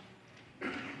technology,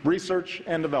 research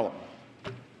and development.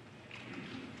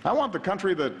 I want the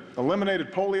country that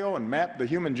eliminated polio and mapped the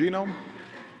human genome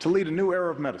to lead a new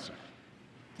era of medicine,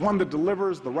 one that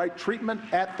delivers the right treatment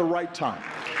at the right time.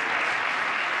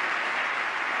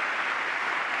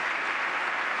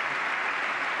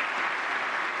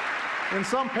 In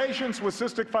some patients with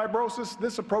cystic fibrosis,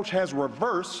 this approach has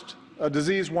reversed a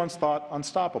disease once thought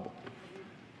unstoppable.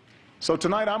 So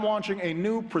tonight I'm launching a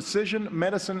new precision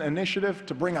medicine initiative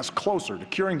to bring us closer to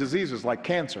curing diseases like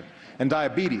cancer and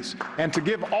diabetes, and to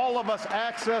give all of us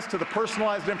access to the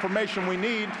personalized information we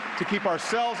need to keep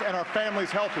ourselves and our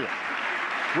families healthier.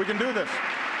 We can do this.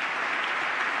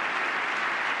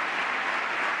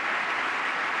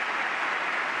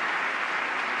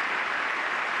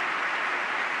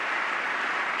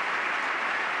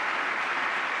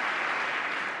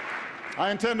 I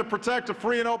intend to protect a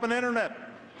free and open internet,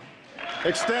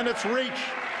 extend its reach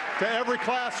to every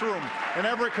classroom and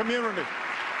every community,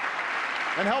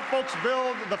 and help folks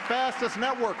build the fastest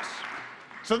networks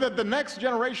so that the next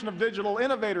generation of digital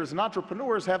innovators and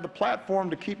entrepreneurs have the platform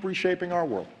to keep reshaping our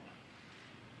world.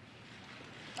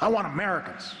 I want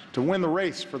Americans to win the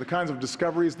race for the kinds of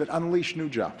discoveries that unleash new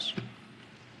jobs,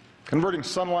 converting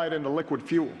sunlight into liquid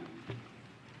fuel,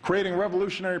 creating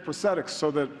revolutionary prosthetics so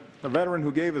that a veteran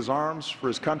who gave his arms for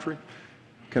his country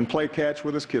can play catch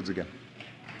with his kids again,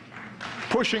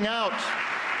 pushing out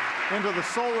into the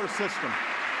solar system,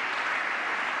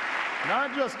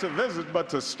 not just to visit, but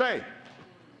to stay.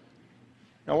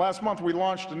 Now, last month we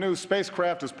launched a new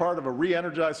spacecraft as part of a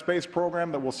re-energized space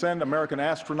program that will send American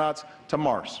astronauts to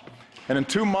Mars. And in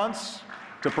 2 months,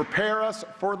 to prepare us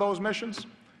for those missions,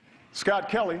 Scott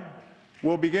Kelly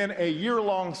will begin a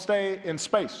year-long stay in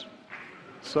space.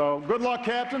 So good luck,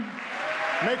 Captain.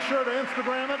 Make sure to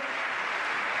Instagram it.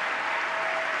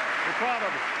 We're proud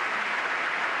of you.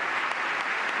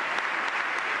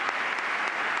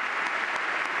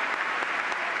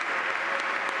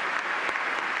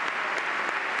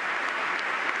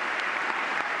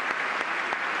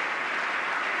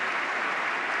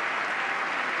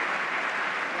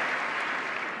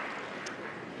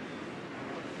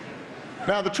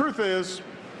 Now, the truth is,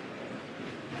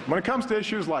 when it comes to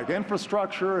issues like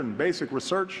infrastructure and basic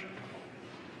research,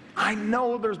 I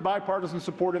know there's bipartisan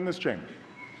support in this chamber.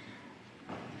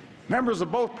 Members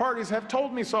of both parties have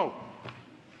told me so.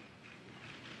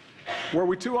 Where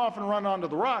we too often run onto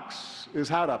the rocks is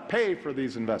how to pay for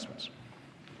these investments.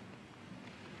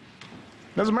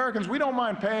 As Americans, we don't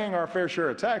mind paying our fair share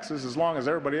of taxes as long as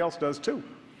everybody else does too.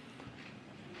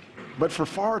 But for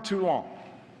far too long,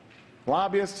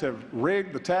 lobbyists have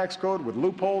rigged the tax code with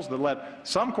loopholes that let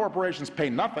some corporations pay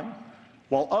nothing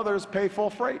while others pay full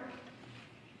freight.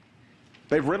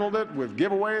 They've riddled it with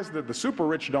giveaways that the super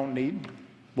rich don't need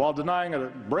while denying a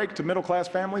break to middle-class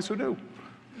families who do.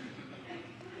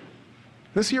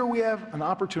 This year we have an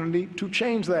opportunity to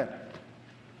change that.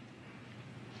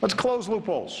 Let's close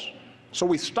loopholes so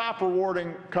we stop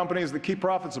rewarding companies that keep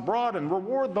profits abroad and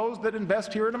reward those that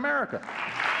invest here in America.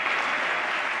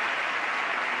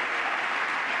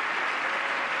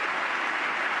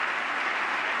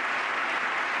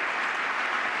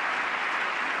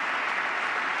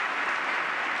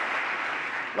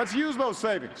 Let's use those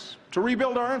savings to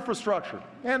rebuild our infrastructure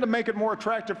and to make it more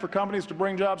attractive for companies to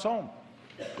bring jobs home.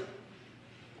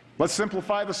 Let's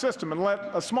simplify the system and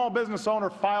let a small business owner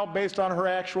file based on her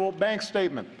actual bank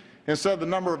statement instead of the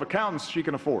number of accountants she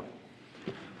can afford.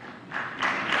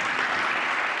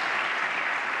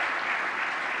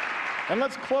 And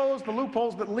let's close the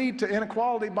loopholes that lead to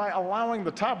inequality by allowing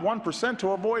the top 1%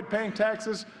 to avoid paying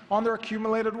taxes on their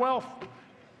accumulated wealth.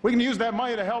 We can use that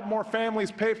money to help more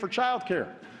families pay for child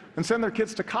care and send their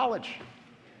kids to college.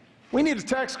 We need a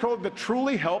tax code that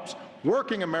truly helps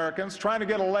working Americans trying to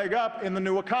get a leg up in the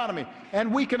new economy,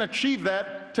 and we can achieve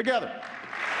that together.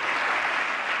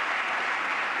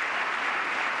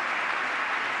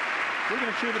 We can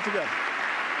achieve it together.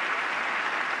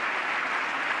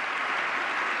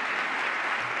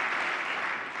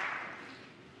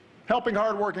 Helping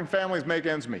hardworking families make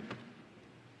ends meet.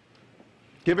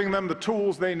 Giving them the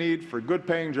tools they need for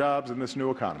good-paying jobs in this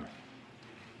new economy.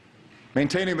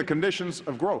 Maintaining the conditions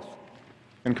of growth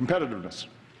and competitiveness.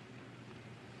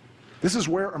 This is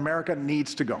where America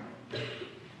needs to go.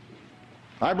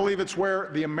 I believe it's where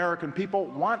the American people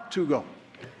want to go.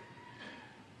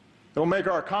 It'll make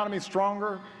our economy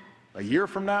stronger a year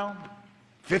from now,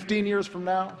 15 years from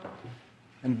now,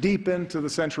 and deep into the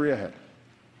century ahead.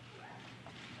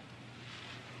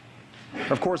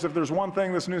 Of course, if there's one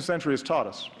thing this new century has taught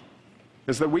us,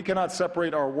 it's that we cannot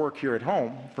separate our work here at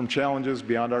home from challenges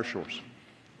beyond our shores.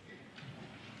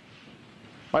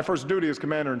 My first duty as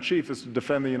Commander-in-Chief is to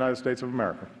defend the United States of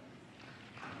America.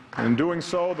 And in doing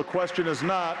so, the question is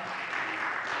not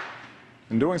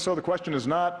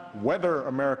whether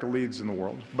America leads in the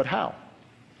world, but how.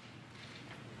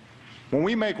 When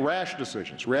we make rash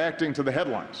decisions, reacting to the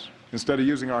headlines instead of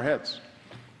using our heads,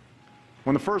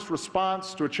 when the first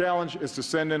response to a challenge is to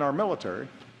send in our military,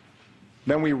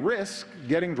 then we risk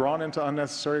getting drawn into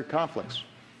unnecessary conflicts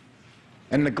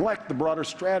and neglect the broader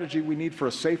strategy we need for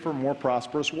a safer, more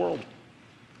prosperous world.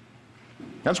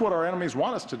 That's what our enemies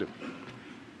want us to do.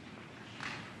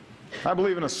 I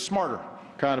believe in a smarter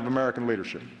kind of American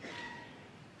leadership.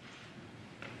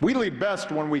 We lead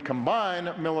best when we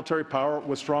combine military power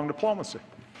with strong diplomacy,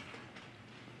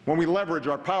 when we leverage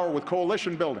our power with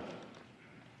coalition building,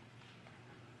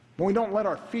 when we don't let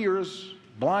our fears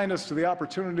blind us to the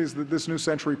opportunities that this new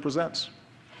century presents.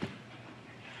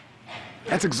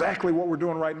 That's exactly what we're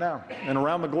doing right now. And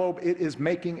around the globe, it is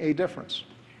making a difference.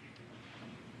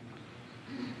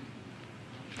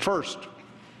 First,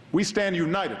 we stand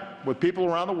united with people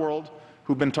around the world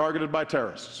who've been targeted by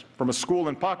terrorists, from a school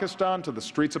in Pakistan to the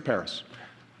streets of Paris.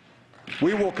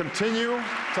 We will continue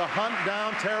to hunt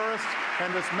down terrorists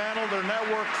and dismantle their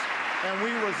networks, and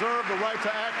we reserve the right to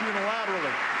act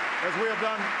unilaterally, as we have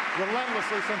done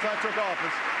relentlessly since I took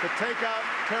office, to take out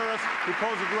terrorists who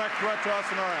pose a direct threat to us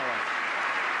and our allies.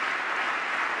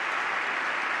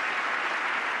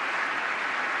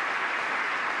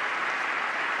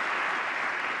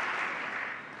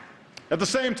 At the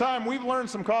same time, we've learned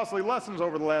some costly lessons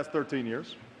over the last 13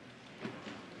 years.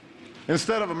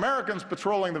 Instead of Americans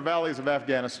patrolling the valleys of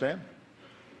Afghanistan,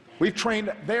 we've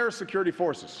trained their security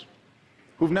forces,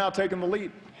 who've now taken the lead.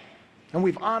 And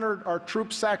we've honored our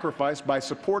troops' sacrifice by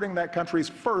supporting that country's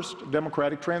first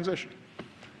democratic transition.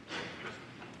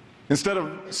 Instead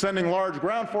of sending large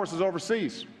ground forces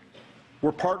overseas,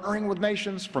 we're partnering with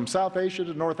nations from South Asia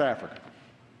to North Africa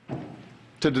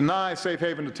to deny safe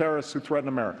haven to terrorists who threaten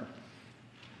America.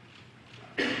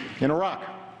 In Iraq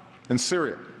and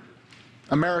Syria,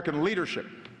 American leadership,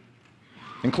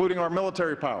 including our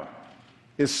military power,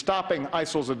 is stopping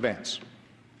ISIL's advance.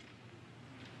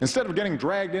 Instead of getting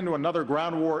dragged into another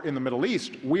ground war in the Middle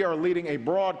East, we are leading a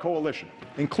broad coalition,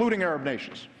 including Arab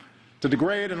nations, to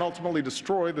degrade and ultimately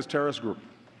destroy this terrorist group.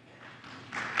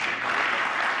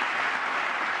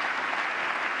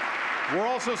 We're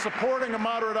also supporting a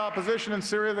moderate opposition in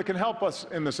Syria that can help us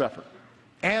in this effort,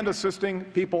 and assisting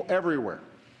people everywhere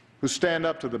who stand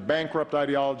up to the bankrupt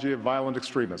ideology of violent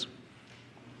extremism.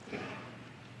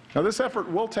 Now, this effort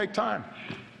will take time.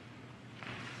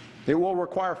 It will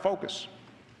require focus.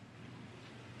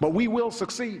 But we will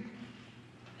succeed.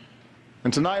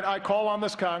 And tonight I call on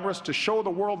this Congress to show the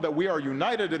world that we are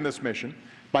united in this mission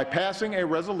by passing a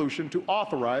resolution to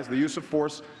authorize the use of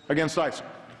force against ISIL.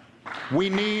 We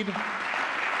need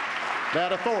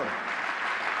that authority.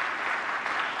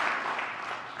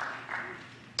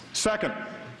 Second,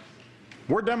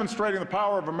 we're demonstrating the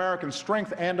power of American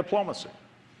strength and diplomacy.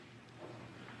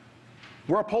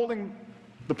 We're upholding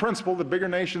the principle that bigger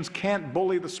nations can't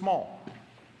bully the small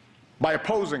by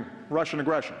opposing Russian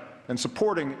aggression and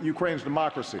supporting Ukraine's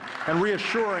democracy and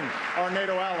reassuring our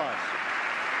NATO allies.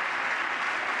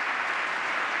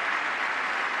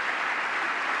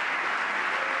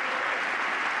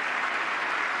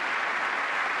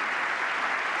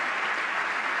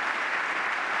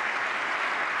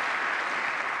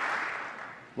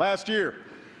 Last year,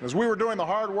 as we were doing the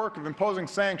hard work of imposing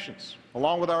sanctions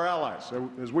along with our allies,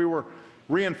 as we were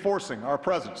reinforcing our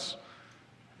presence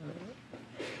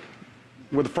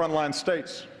with the frontline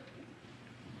states,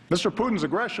 Mr. Putin's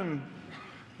aggression,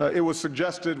 it was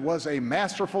suggested, was a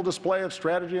masterful display of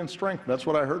strategy and strength. That's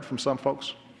what I heard from some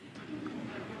folks.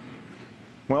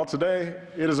 Well, today,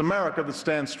 it is America that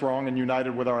stands strong and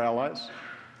united with our allies,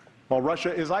 while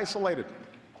Russia is isolated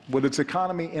with its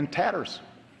economy in tatters.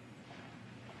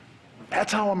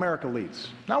 That's how America leads,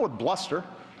 not with bluster,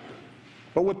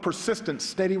 but with persistent,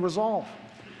 steady resolve.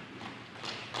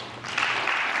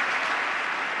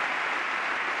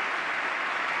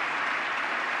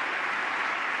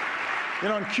 You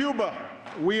know, in Cuba,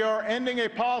 we are ending a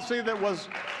policy that was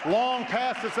long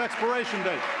past its expiration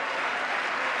date.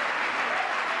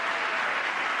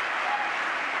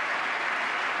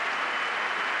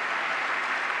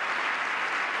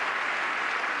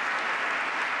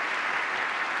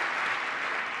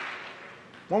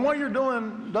 When what you're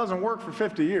doing doesn't work for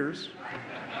 50 years,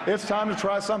 it's time to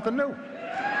try something new.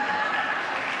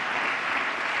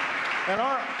 And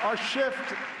our shift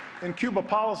in Cuba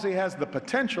policy has the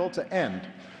potential to end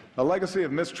a legacy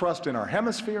of mistrust in our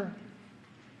hemisphere.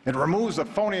 It removes a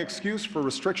phony excuse for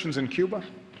restrictions in Cuba,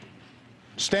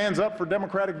 stands up for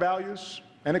democratic values,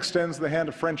 and extends the hand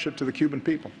of friendship to the Cuban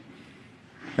people.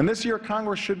 And this year,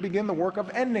 Congress should begin the work of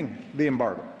ending the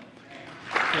embargo.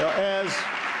 You know, as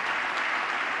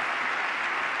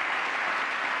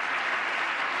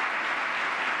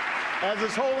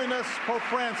His Holiness Pope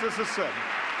Francis has said,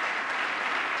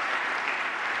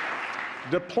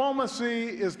 diplomacy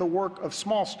is the work of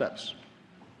small steps.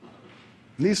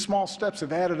 And these small steps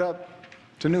have added up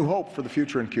to new hope for the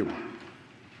future in Cuba.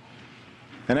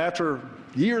 And after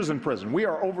years in prison, we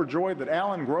are overjoyed that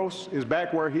Alan Gross is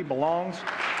back where he belongs.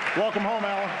 Welcome home,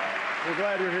 Alan. We're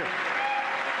glad you're here.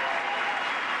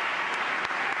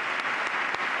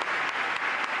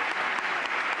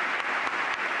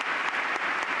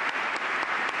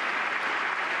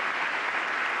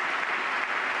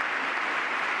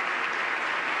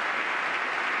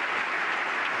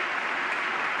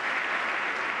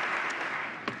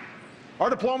 Our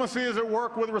diplomacy is at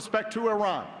work with respect to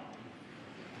Iran,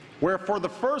 where for the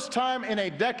first time in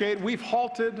a decade we've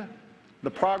halted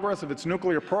the progress of its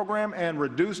nuclear program and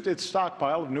reduced its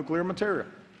stockpile of nuclear material.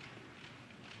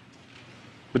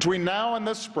 Between now and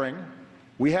this spring,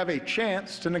 we have a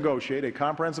chance to negotiate a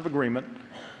comprehensive agreement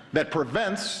that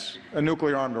prevents a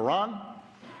nuclear-armed Iran,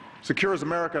 secures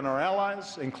America and our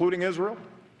allies, including Israel,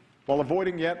 while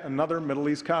avoiding yet another Middle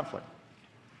East conflict.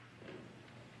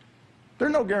 There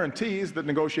are no guarantees that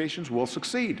negotiations will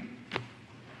succeed.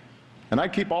 And I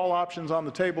keep all options on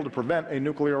the table to prevent a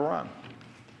nuclear Iran.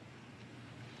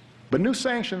 But new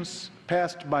sanctions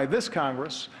passed by this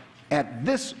Congress at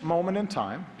this moment in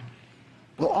time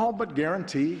will all but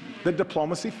guarantee that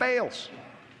diplomacy fails,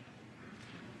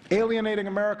 alienating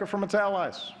America from its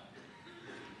allies,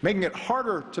 making it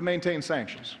harder to maintain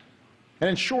sanctions, and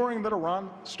ensuring that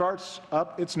Iran starts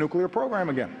up its nuclear program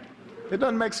again. It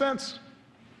doesn't make sense.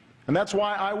 And that's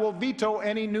why I will veto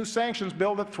any new sanctions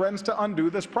bill that threatens to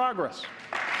undo this progress.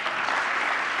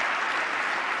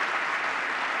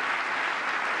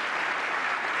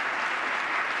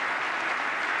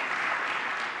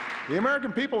 The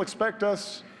American people expect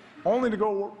us only to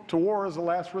go to war as a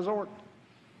last resort.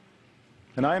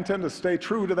 And I intend to stay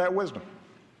true to that wisdom.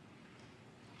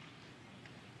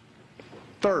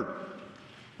 Third,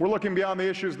 we're looking beyond the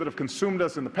issues that have consumed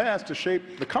us in the past to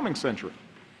shape the coming century.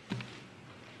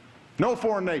 No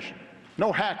foreign nation,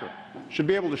 no hacker should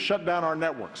be able to shut down our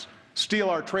networks, steal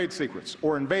our trade secrets,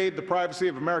 or invade the privacy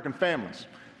of American families,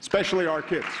 especially our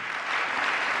kids.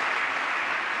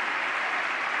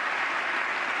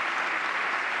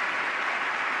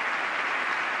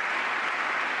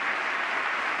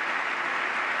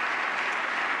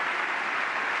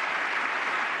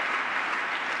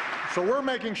 So we're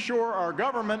making sure our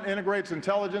government integrates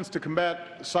intelligence to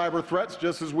combat cyber threats,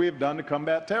 just as we have done to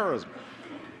combat terrorism.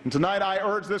 And tonight I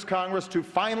urge this Congress to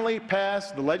finally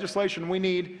pass the legislation we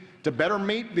need to better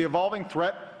meet the evolving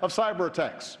threat of cyber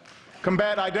attacks,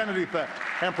 combat identity theft,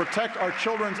 and protect our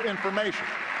children's information.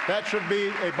 That should be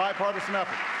a bipartisan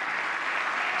effort.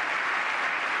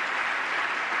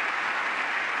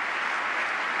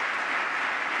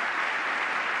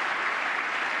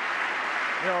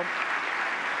 You know,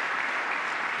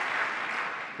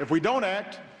 if we don't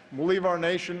act, we'll leave our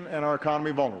nation and our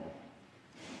economy vulnerable.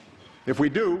 If we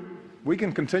do, we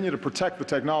can continue to protect the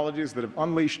technologies that have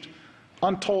unleashed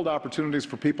untold opportunities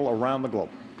for people around the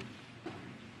globe.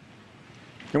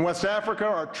 In West Africa,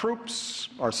 our troops,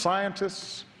 our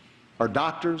scientists, our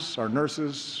doctors, our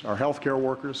nurses, our healthcare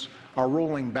workers are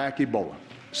rolling back Ebola,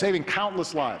 saving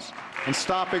countless lives and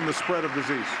stopping the spread of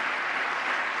disease.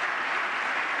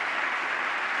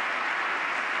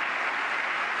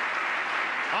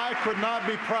 I could not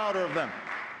be prouder of them.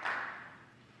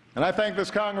 And I thank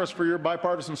this Congress for your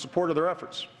bipartisan support of their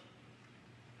efforts.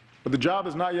 But the job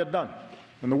is not yet done,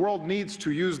 and the world needs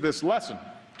to use this lesson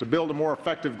to build a more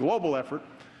effective global effort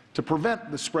to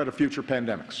prevent the spread of future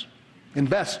pandemics,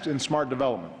 invest in smart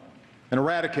development, and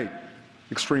eradicate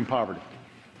extreme poverty.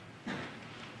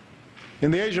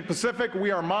 In the Asia-Pacific,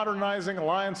 we are modernizing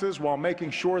alliances while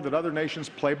making sure that other nations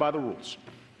play by the rules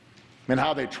in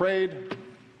how they trade,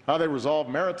 how they resolve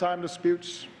maritime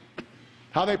disputes,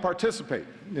 how they participate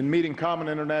in meeting common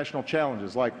international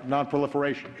challenges like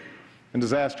nonproliferation and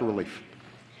disaster relief.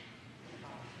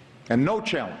 And no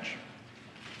challenge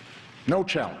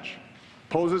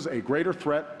poses a greater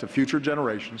threat to future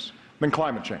generations than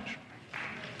climate change.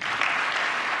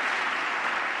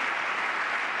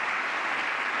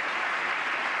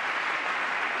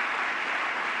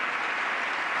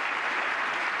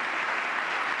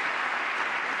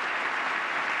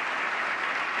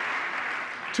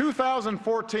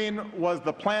 "2014 was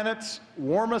the planet's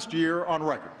warmest year on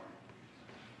record."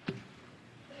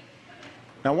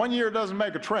 Now, one year doesn't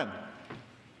make a trend,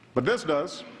 but this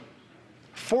does.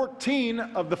 14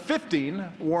 of the 15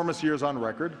 warmest years on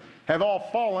record have all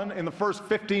fallen in the first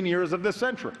 15 years of this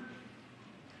century.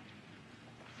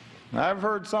 Now, I've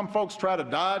heard some folks try to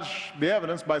dodge the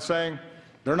evidence by saying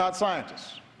they're not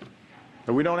scientists,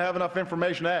 that we don't have enough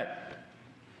information to act.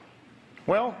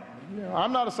 Well,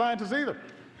 I'm not a scientist either.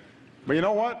 But you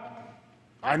know what?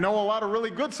 I know a lot of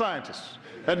really good scientists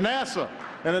at NASA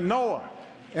and at NOAA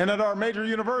and at our major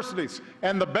universities.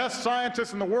 And the best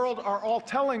scientists in the world are all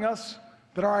telling us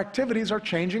that our activities are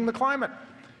changing the climate.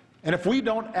 And if we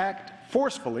don't act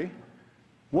forcefully,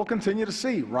 we'll continue to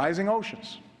see rising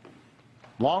oceans,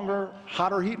 longer,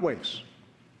 hotter heat waves,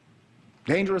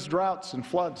 dangerous droughts and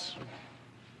floods,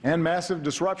 and massive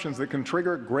disruptions that can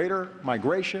trigger greater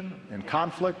migration and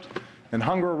conflict and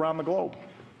hunger around the globe.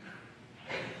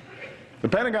 The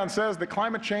Pentagon says that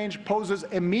climate change poses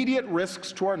immediate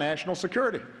risks to our national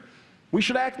security. We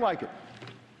should act like it.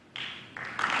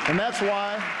 And that's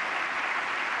why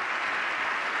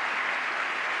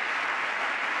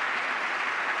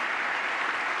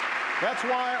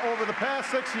over the past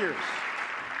 6 years,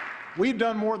 we've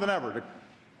done more than ever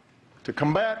to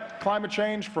combat climate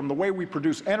change, from the way we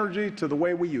produce energy to the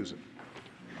way we use it.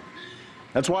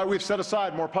 That's why we've set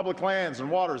aside more public lands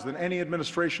and waters than any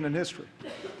administration in history.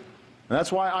 And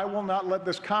that's why I will not let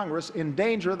this Congress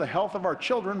endanger the health of our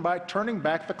children by turning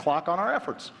back the clock on our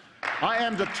efforts. I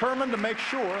am determined to make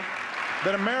sure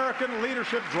that American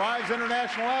leadership drives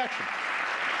international action.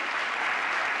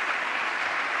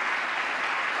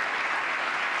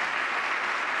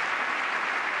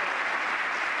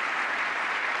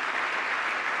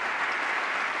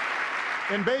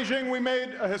 In Beijing, we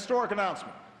made a historic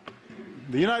announcement.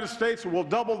 The United States will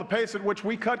double the pace at which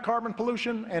we cut carbon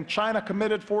pollution, and China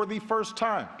committed for the first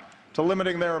time to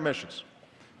limiting their emissions.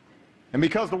 And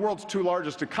because the world's two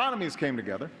largest economies came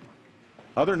together,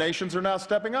 other nations are now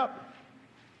stepping up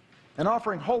and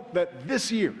offering hope that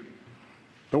this year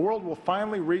the world will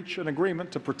finally reach an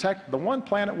agreement to protect the one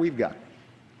planet we've got.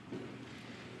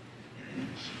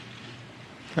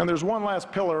 And there's one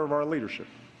last pillar of our leadership,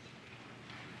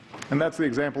 and that's the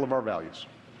example of our values.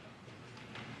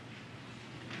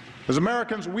 As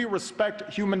Americans, we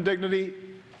respect human dignity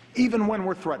even when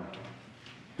we're threatened,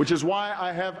 which is why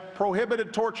I have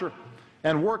prohibited torture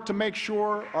and worked to make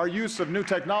sure our use of new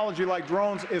technology like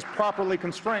drones is properly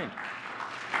constrained.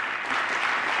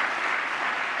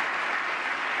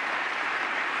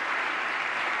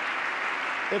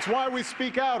 It's why we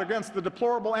speak out against the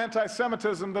deplorable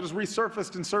anti-Semitism that has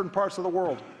resurfaced in certain parts of the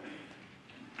world.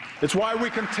 It's why we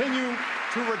continue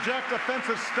to reject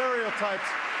offensive stereotypes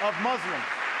of Muslims,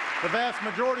 the vast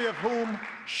majority of whom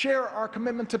share our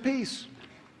commitment to peace.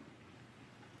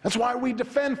 That's why we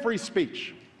defend free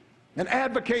speech and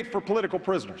advocate for political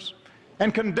prisoners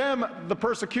and condemn the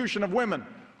persecution of women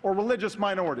or religious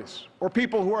minorities or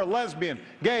people who are lesbian,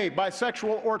 gay,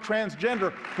 bisexual, or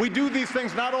transgender. We do these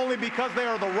things not only because they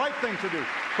are the right thing to do,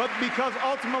 but because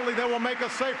ultimately they will make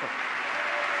us safer.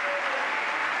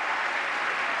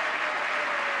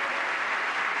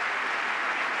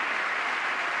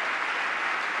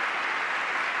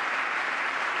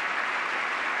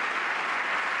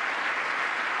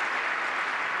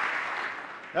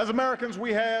 As Americans,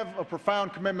 we have a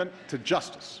profound commitment to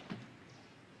justice.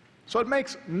 So it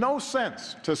makes no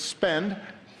sense to spend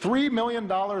 $3 million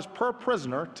per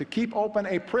prisoner to keep open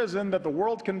a prison that the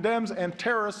world condemns and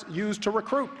terrorists use to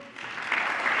recruit.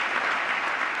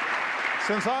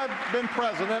 Since I've been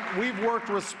president, we've worked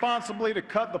responsibly to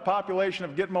cut the population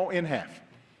of Gitmo in half.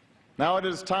 Now it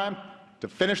is time to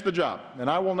finish the job, and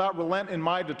I will not relent in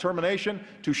my determination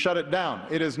to shut it down.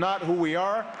 It is not who we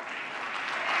are.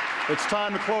 It's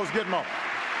time to close Gitmo.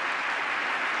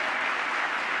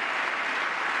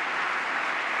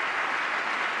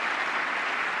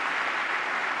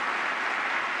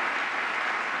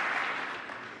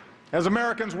 As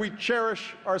Americans, we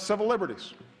cherish our civil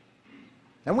liberties,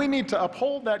 and we need to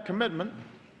uphold that commitment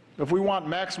if we want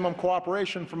maximum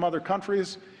cooperation from other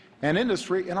countries and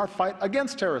industry in our fight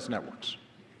against terrorist networks.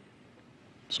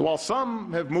 So while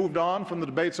some have moved on from the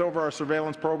debates over our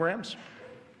surveillance programs,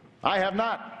 I have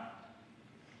not.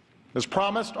 As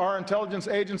promised, our intelligence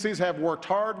agencies have worked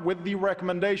hard with the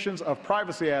recommendations of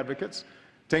privacy advocates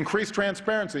to increase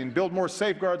transparency and build more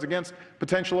safeguards against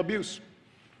potential abuse.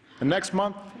 And next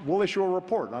month, we'll issue a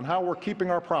report on how we're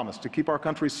keeping our promise to keep our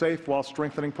country safe while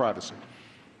strengthening privacy.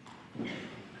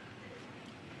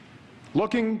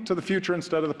 Looking to the future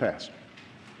instead of the past.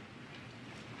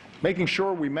 Making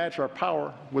sure we match our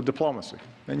power with diplomacy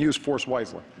and use force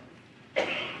wisely.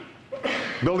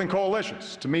 Building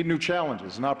coalitions to meet new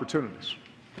challenges and opportunities.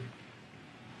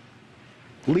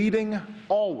 Leading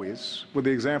always with the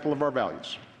example of our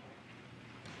values.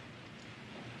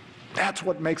 That's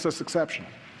what makes us exceptional.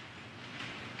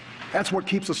 That's what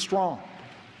keeps us strong.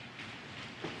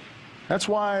 That's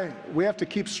why we have to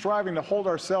keep striving to hold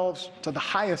ourselves to the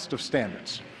highest of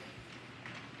standards,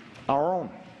 our own.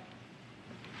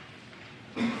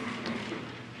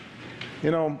 You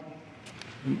know,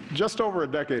 just over a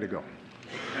decade ago,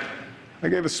 I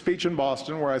gave a speech in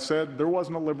Boston where I said there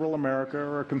wasn't a liberal America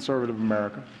or a conservative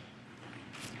America,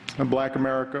 a black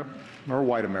America or a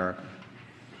white America,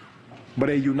 but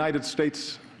a United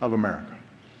States of America.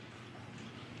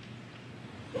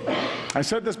 I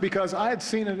said this because I had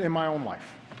seen it in my own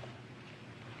life,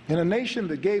 in a nation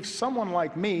that gave someone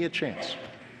like me a chance.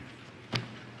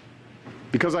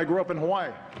 Because I grew up in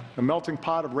Hawaii, a melting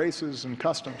pot of races and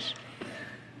customs.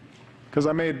 Because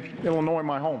I made Illinois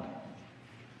my home.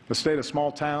 A state of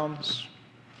small towns,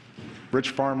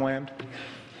 rich farmland,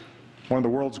 one of the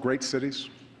world's great cities,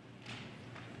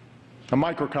 a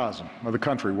microcosm of the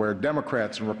country where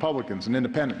Democrats and Republicans and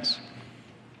independents,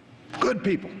 good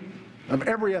people of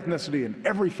every ethnicity and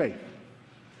every faith,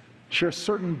 share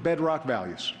certain bedrock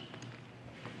values.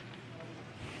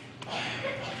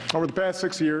 Over the past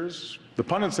 6 years, the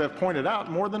pundits have pointed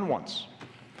out more than once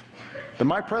that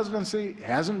my presidency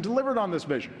hasn't delivered on this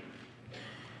vision.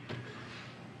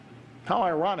 How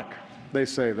ironic, they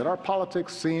say, that our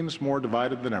politics seems more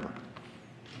divided than ever.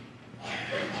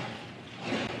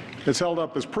 It's held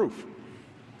up as proof,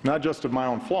 not just of my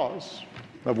own flaws,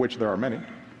 of which there are many,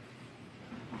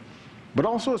 but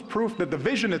also as proof that the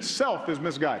vision itself is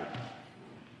misguided,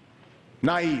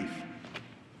 naive,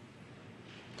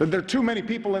 that there are too many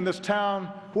people in this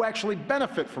town who actually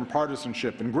benefit from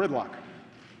partisanship and gridlock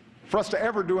for us to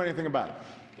ever do anything about it.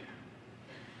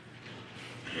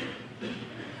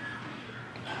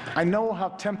 I know how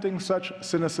tempting such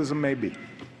cynicism may be,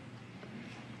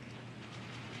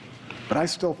 but I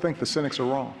still think the cynics are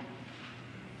wrong.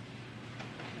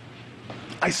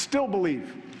 I still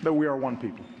believe that we are one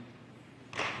people.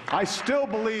 I still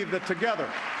believe that together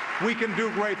we can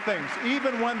do great things,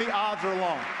 even when the odds are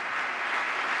long.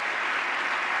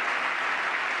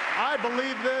 I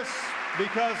believe this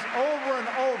because over and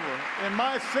over in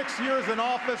my 6 years in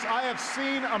office, I have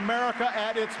seen America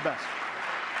at its best.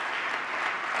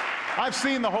 I've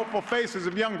seen the hopeful faces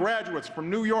of young graduates from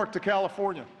New York to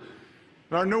California,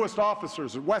 and our newest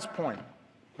officers at West Point,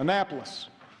 Annapolis,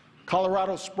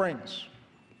 Colorado Springs,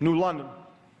 New London.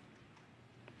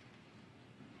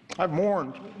 I've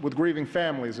mourned with grieving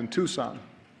families in Tucson,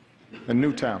 in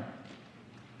Newtown,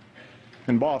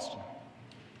 in Boston,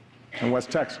 in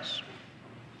West Texas,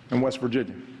 in West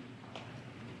Virginia.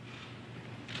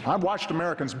 I've watched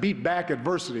Americans beat back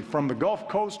adversity from the Gulf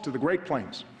Coast to the Great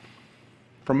Plains,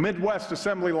 from Midwest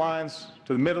assembly lines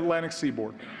to the Mid-Atlantic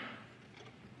seaboard.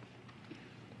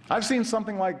 I've seen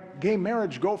something like gay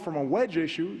marriage go from a wedge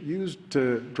issue used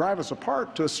to drive us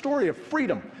apart to a story of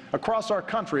freedom across our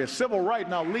country, a civil right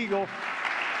now legal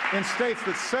in states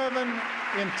that 7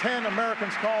 in 10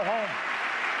 Americans call home.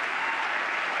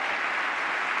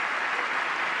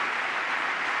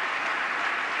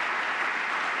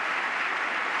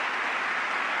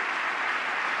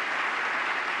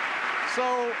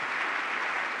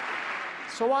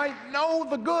 So I know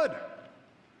the good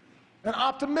and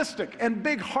optimistic and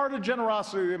big-hearted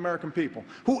generosity of the American people,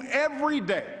 who every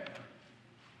day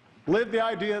live the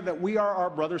idea that we are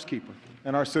our brother's keeper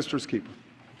and our sister's keeper.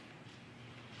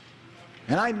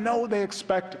 And I know they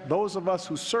expect those of us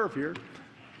who serve here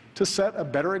to set a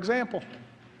better example.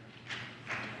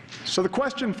 So the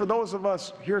question for those of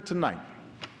us here tonight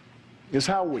is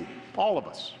how we, all of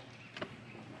us,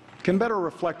 can better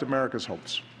reflect America's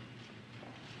hopes.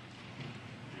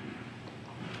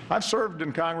 I've served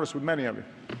in Congress with many of you.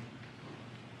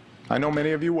 I know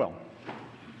many of you well.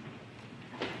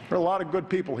 There are a lot of good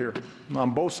people here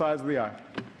on both sides of the aisle.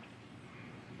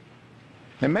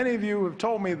 And many of you have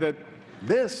told me that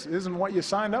this isn't what you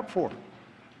signed up for.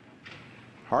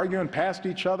 Arguing past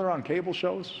each other on cable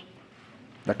shows,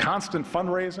 the constant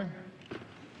fundraising,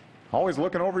 always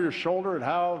looking over your shoulder at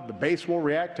how the base will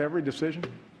react to every decision.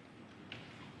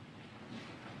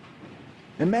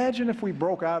 Imagine if we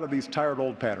broke out of these tired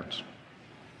old patterns.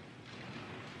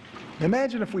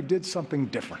 Imagine if we did something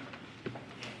different.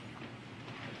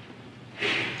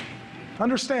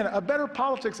 Understand, a better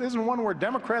politics isn't one where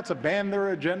Democrats abandon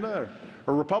their agenda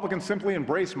or Republicans simply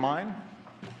embrace mine.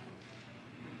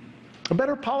 A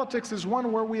better politics is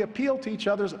one where we appeal to each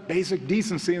other's basic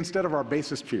decency instead of our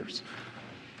basest fears.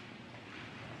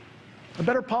 A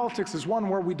better politics is one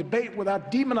where we debate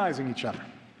without demonizing each other,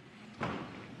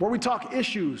 where we talk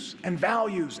issues and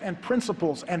values and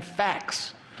principles and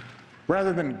facts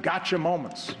rather than gotcha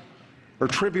moments or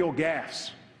trivial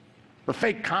gaffes or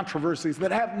fake controversies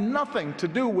that have nothing to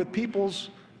do with people's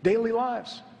daily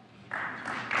lives.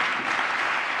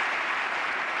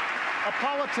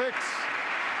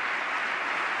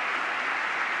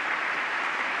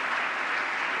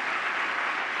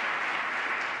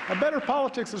 A better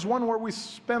politics is one where we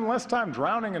spend less time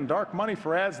drowning in dark money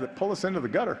for ads that pull us into the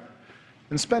gutter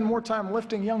and spend more time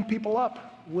lifting young people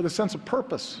up with a sense of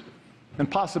purpose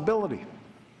and possibility,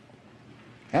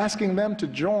 asking them to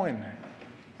join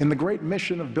in the great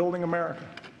mission of building America.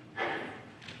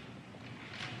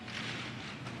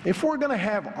 If we're going to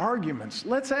have arguments,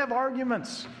 let's have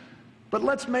arguments, but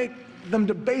let's make them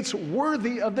debates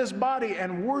worthy of this body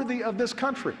and worthy of this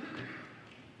country.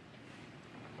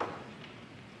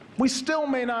 We still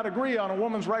may not agree on a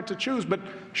woman's right to choose, but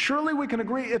surely we can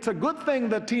agree it's a good thing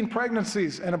that teen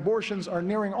pregnancies and abortions are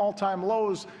nearing all-time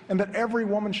lows and that every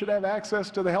woman should have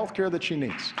access to the health care that she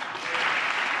needs.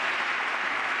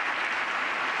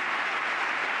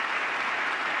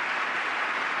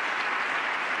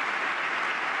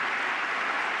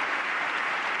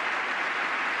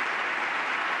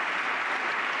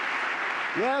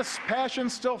 Yes,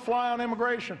 passions still fly on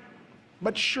immigration,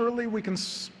 but surely we can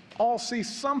all see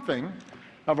something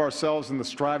of ourselves in the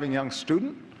striving young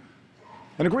student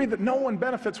and agree that no one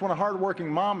benefits when a hardworking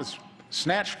mom is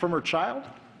snatched from her child,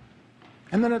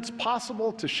 and that it's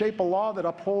possible to shape a law that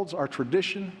upholds our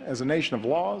tradition as a nation of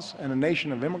laws and a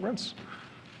nation of immigrants.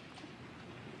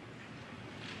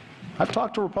 I've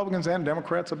talked to Republicans and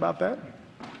Democrats about that.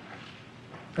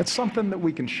 That's something that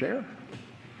we can share.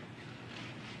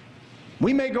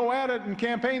 We may go at it in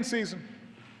campaign season,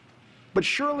 but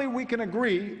surely we can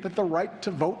agree that the right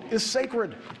to vote is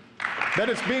sacred, that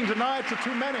it's being denied to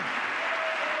too many,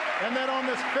 and that on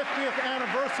this 50th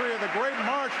anniversary of the Great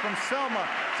March from Selma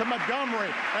to Montgomery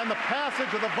and the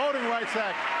passage of the Voting Rights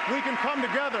Act, we can come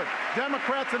together,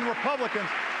 Democrats and Republicans,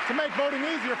 to make voting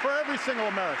easier for every single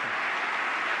American.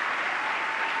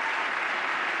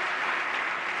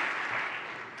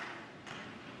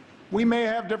 We may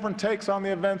have different takes on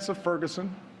the events of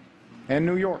Ferguson and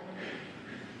New York,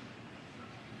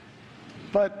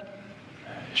 but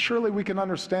Surely we can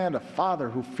understand a father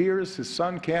who fears his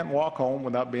son can't walk home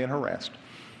without being harassed.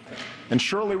 And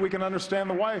surely we can understand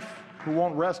the wife who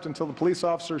won't rest until the police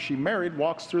officer she married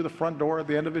walks through the front door at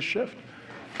the end of his shift.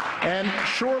 And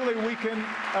surely we can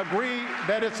agree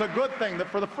that it's a good thing that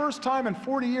for the first time in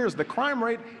 40 years, the crime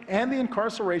rate and the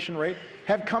incarceration rate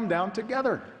have come down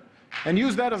together. And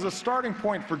use that as a starting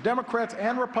point for Democrats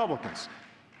and Republicans,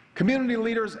 community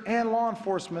leaders and law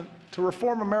enforcement to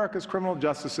reform America's criminal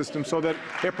justice system so that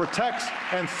it protects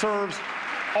and serves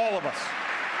all of us.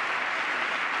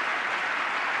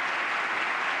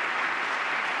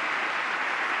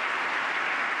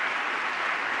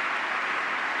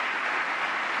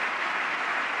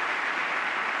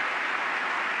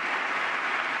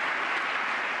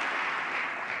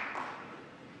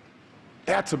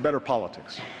 That's a better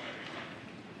politics.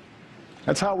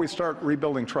 That's how we start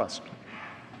rebuilding trust.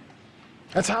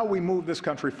 That's how we move this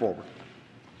country forward.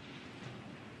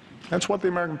 That's what the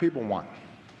American people want.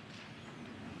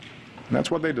 And that's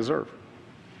what they deserve.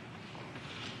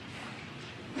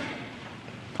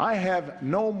 I have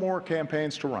no more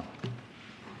campaigns to run.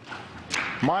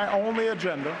 My only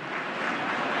agenda,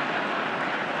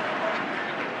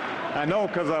 I know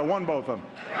because I won both of them.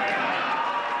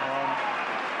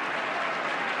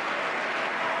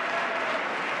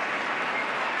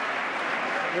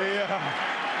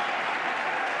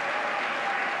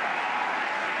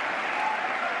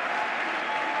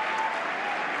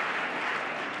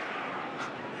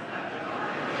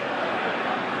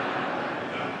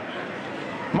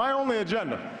 My only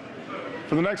agenda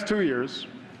for the next 2 years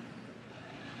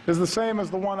is the same as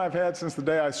the one I've had since the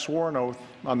day I swore an oath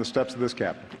on the steps of this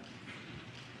Capitol.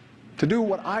 To do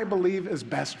what I believe is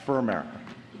best for America.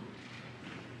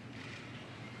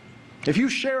 If you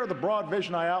share the broad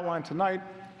vision I outlined tonight,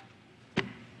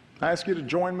 I ask you to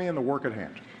join me in the work at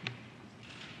hand.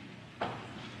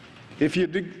 If you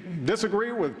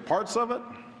disagree with parts of it,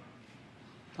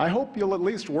 I hope you'll at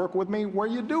least work with me where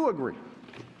you do agree.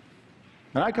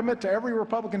 And I commit to every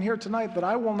Republican here tonight that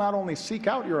I will not only seek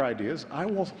out your ideas, I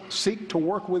will seek to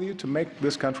work with you to make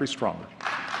this country stronger.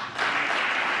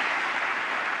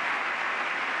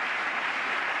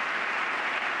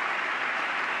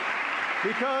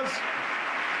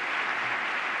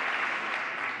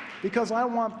 Because I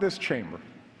want this chamber,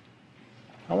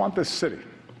 I want this city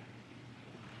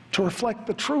to reflect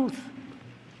the truth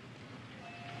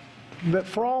that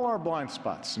for all our blind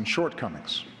spots and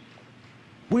shortcomings,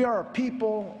 we are a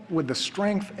people with the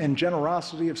strength and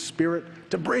generosity of spirit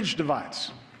to bridge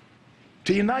divides,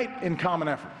 to unite in common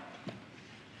effort,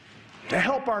 to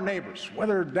help our neighbors,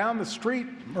 whether down the street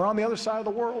or on the other side of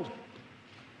the world.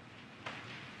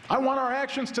 I want our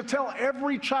actions to tell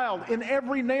every child in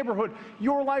every neighborhood,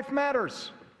 your life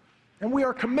matters. And we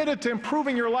are committed to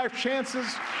improving your life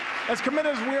chances, as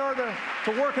committed as we are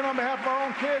to working on behalf of our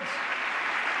own kids.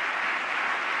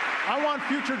 I want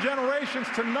future generations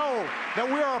to know that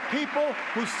we are a people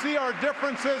who see our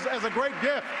differences as a great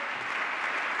gift.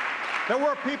 That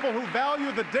we're a people who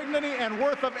value the dignity and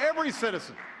worth of every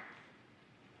citizen.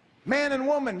 Man and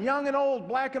woman, young and old,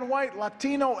 black and white,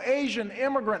 Latino, Asian,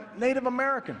 immigrant, Native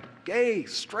American, gay,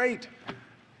 straight,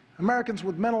 Americans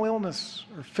with mental illness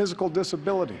or physical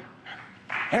disability.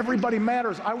 Everybody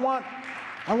matters. I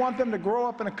want them to grow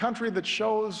up in a country that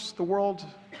shows the world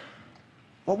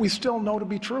what we still know to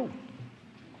be true.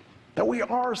 That we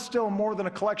are still more than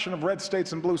a collection of red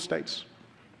states and blue states.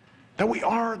 That we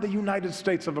are the United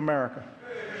States of America.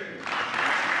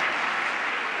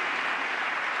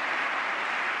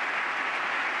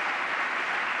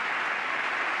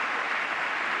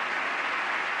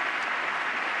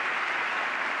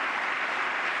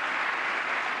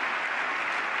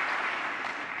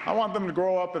 I want them to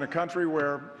grow up in a country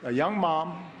where a young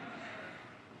mom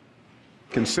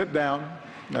can sit down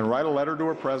and write a letter to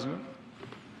her president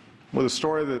with a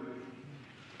story that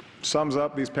sums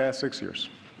up these past 6 years.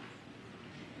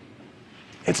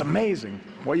 It's amazing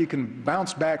what you can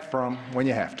bounce back from when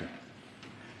you have to.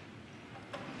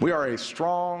 We are a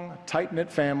strong,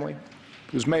 tight-knit family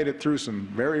who's made it through some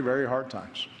very, very hard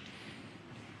times.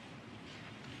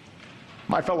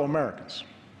 My fellow Americans,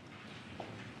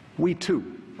 we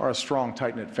too are a strong,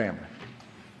 tight-knit family.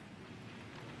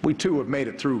 We too have made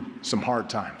it through some hard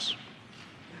times.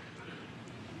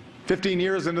 15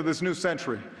 years into this new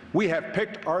century, we have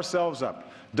picked ourselves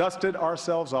up, dusted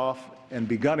ourselves off, and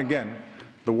begun again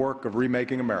the work of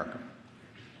remaking America.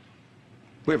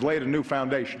 We have laid a new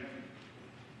foundation.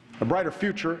 A brighter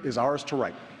future is ours to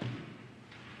write.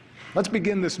 Let's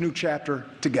begin this new chapter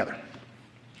together.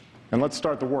 And let's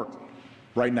start the work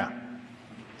right now.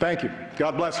 Thank you.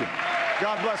 God bless you.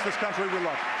 God bless this country we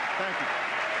love. Thank you.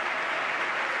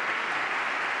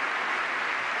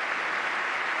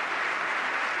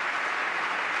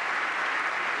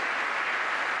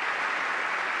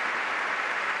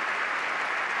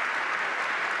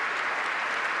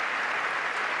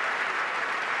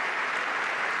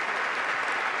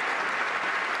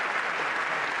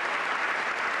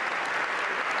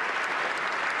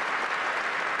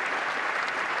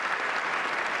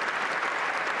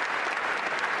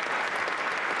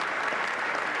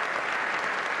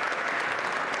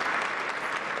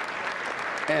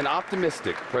 And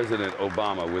optimistic President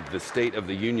Obama with the State of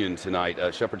the Union tonight.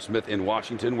 Shepard Smith in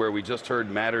Washington, where we just heard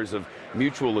matters of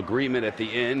mutual agreement at the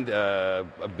end, a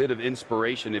bit of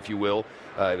inspiration, if you will,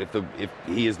 if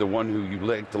he is the one who you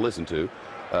like to listen to.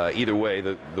 Either way,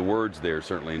 the words there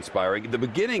certainly inspiring. At the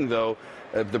beginning, though,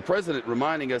 the president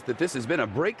reminding us that this has been a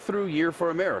breakthrough year for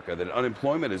America, that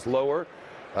unemployment is lower,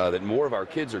 that more of our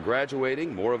kids are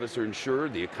graduating, more of us are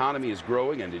insured, the economy is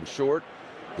growing, and in short,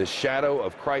 the shadow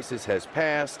of crisis has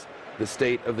passed. The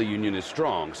State of the Union is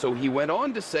strong. So he went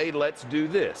on to say, let's do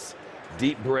this.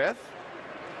 Deep breath,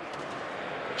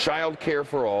 child care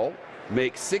for all,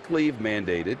 make sick leave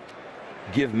mandated,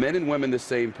 give men and women the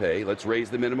same pay, let's raise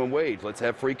the minimum wage, let's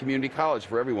have free community college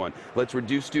for everyone, let's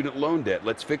reduce student loan debt,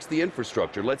 let's fix the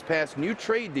infrastructure, let's pass new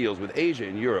trade deals with Asia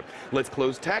and Europe, let's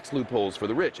close tax loopholes for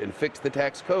the rich and fix the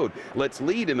tax code, let's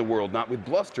lead in the world not with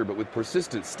bluster but with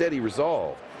persistent, steady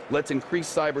resolve. Let's increase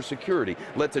cybersecurity.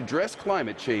 Let's address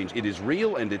climate change. It is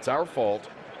real and it's our fault.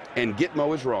 And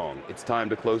Gitmo is wrong. It's time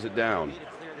to close it down.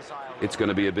 It's going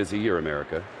to be a busy year,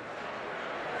 America.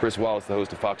 Chris Wallace, the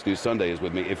host of Fox News Sunday, is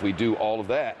with me. If we do all of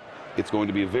that, it's going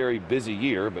to be a very busy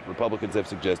year, but Republicans have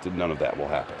suggested none of that will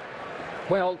happen.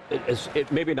 Well,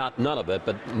 maybe not none of it,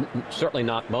 but certainly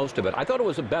not most of it. I thought it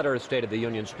was a better State of the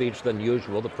Union speech than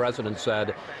usual. The president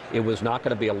said it was not going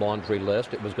to be a laundry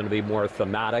list. It was going to be more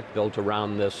thematic, built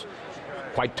around this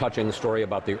quite touching story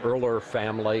about the Earler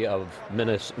family of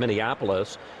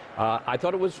Minneapolis. I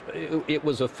thought it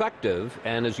was effective,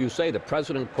 and as you say, the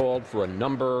president called for a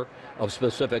number of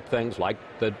specific things like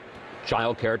the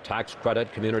child care tax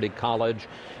credit, community college,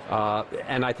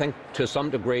 and I think to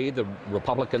some degree the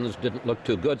Republicans didn't look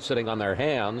too good sitting on their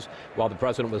hands while the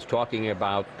president was talking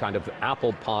about kind of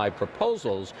apple pie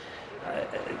proposals.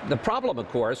 The problem, of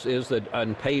course, is that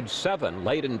on page 7,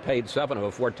 late in page 7 of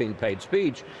a 14-page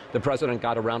speech, the president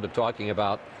got around to talking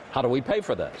about how do we pay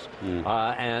for this?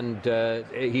 And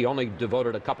he only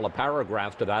devoted a couple of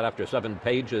paragraphs to that after 7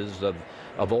 pages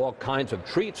of all kinds of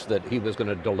treats that he was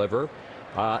going to deliver.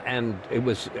 And it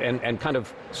was and kind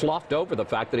of sloughed over the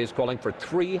fact that he's calling for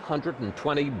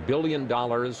 $320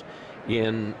 billion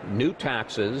in new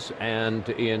taxes and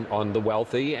on the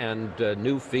wealthy and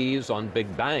new fees on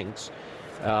big banks,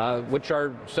 which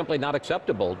are simply not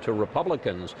acceptable to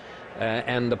Republicans.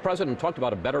 And the president talked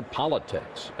about a better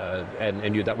politics,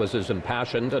 and that was his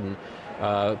impassioned and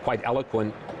quite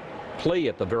eloquent plea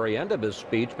at the very end of his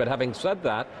speech. But having said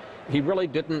that, he really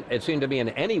didn't, it seemed to me, in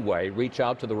any way reach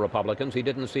out to the Republicans. He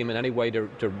didn't seem in any way to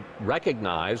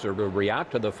recognize or to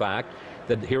react to the fact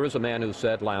that here is a man who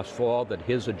said last fall that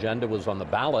his agenda was on the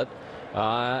ballot,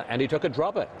 and he took a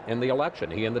drubbing in the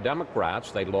election. He and the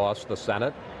Democrats, they lost the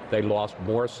Senate, they lost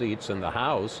more seats in the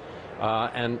House,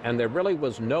 and there really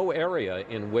was no area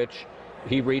in which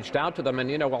he reached out to them.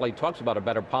 And, while he talks about a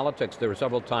better politics, there were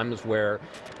several times where,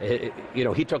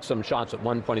 he took some shots at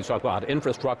one point. He's talking about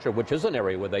infrastructure, which is an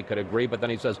area where they could agree, but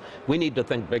then he says, we need to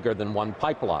think bigger than one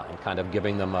pipeline, kind of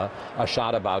giving them a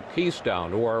shot about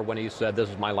Keystone. Or when he said, this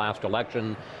is my last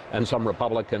election, and some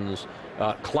Republicans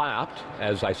clapped,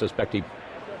 as I suspect he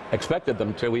expected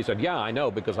them to. He said, yeah, I know,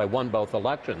 because I won both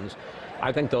elections.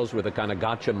 I think those were the kind of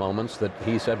gotcha moments that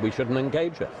he said we shouldn't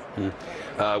engage in.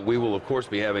 We will, of course,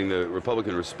 be having the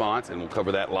Republican response, and we'll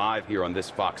cover that live here on this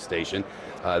Fox station.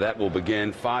 That will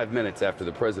begin 5 minutes after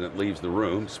the president leaves the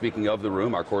room. Speaking of the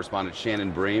room, our correspondent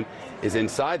Shannon Bream is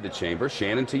inside the chamber.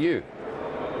 Shannon, to you.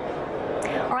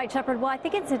 All right, Shepard, well, I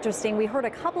think it's interesting. We heard a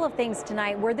couple of things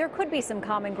tonight where there could be some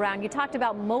common ground. You talked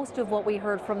about most of what we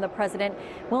heard from the president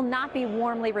will not be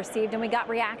warmly received, and we got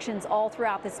reactions all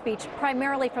throughout the speech,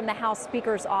 primarily from the House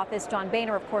Speaker's office. John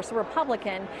Boehner, of course, a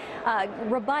Republican,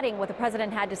 rebutting what the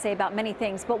president had to say about many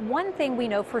things. But one thing we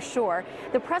know for sure,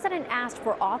 the president asked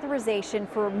for authorization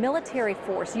for military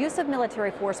force, use of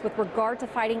military force with regard to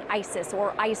fighting ISIS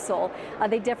or ISIL.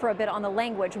 They differ a bit on the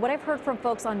language. What I've heard from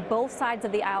folks on both sides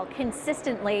of the aisle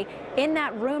consistently in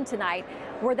that room tonight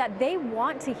were that they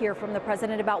want to hear from the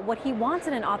president about what he wants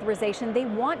in an authorization. They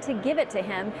want to give it to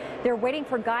him. They're waiting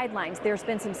for guidelines. There's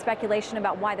been some speculation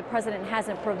about why the president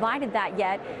hasn't provided that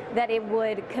yet, that it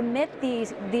would commit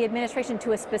the administration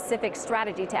to a specific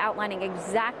strategy, to outlining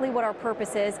exactly what our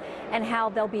purpose is and how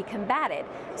they'll be combated.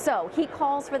 So he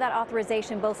calls for that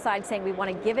authorization, both sides saying we want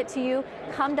to give it to you,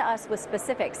 come to us with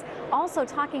specifics. Also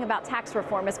talking about tax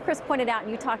reform, as Chris pointed out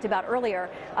and you talked about earlier,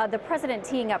 the president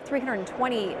teeing up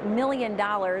 $320 million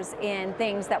in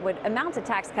things that would amount to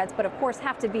tax cuts, but of course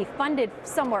have to be funded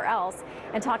somewhere else,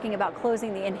 and talking about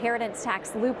closing the inheritance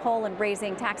tax loophole and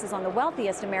raising taxes on the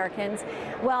wealthiest Americans.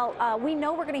 Well, we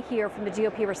know we're going to hear from the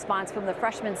GOP response from the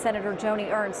freshman Senator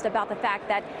Joni Ernst about the fact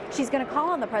that she's going to call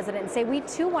on the president and say, we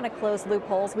too want to close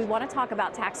loopholes. We want to talk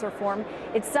about tax reform.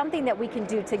 It's something that we can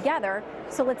do together.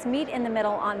 So let's meet in the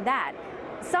middle on that.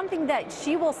 Something that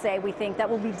she will say, we think, that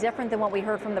will be different than what we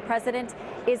heard from the president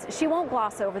is she won't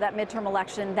gloss over that midterm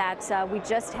election that we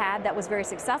just had that was very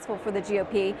successful for the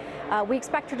GOP. We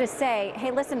expect her to say, hey,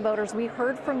 listen, voters, we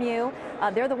heard from you.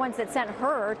 They're the ones that sent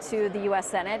her to the U.S.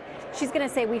 Senate. She's going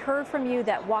to say, we heard from you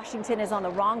that Washington is on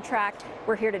the wrong track.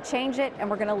 We're here to change it, and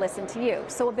we're going to listen to you.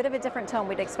 So a bit of a different tone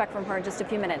we'd expect from her in just a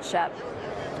few minutes, Shep.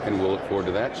 And we'll look forward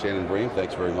to that. Shannon Bream,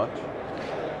 thanks very much.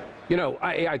 You know,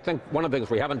 I think one of the things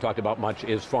we haven't talked about much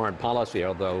is foreign policy,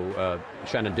 although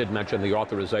Shannon did mention the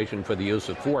authorization for the use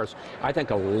of force. I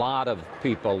think a lot of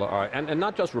people are, and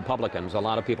not just Republicans, a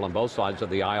lot of people on both sides of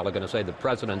the aisle are going to say the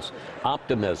president's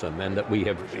optimism and that we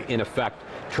have, in effect,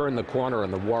 turned the corner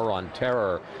in the war on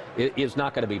terror is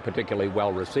not going to be particularly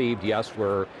well received. Yes,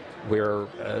 we're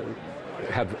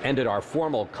have ended our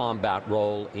formal combat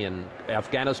role in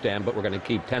Afghanistan, but we're going to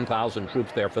keep 10,000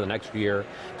 troops there for the next year,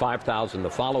 5,000 the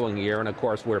following year, and of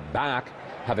course we're back,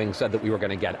 having said that we were going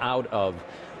to get out of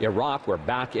Iraq. We're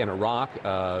back in Iraq.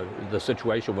 The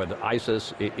situation with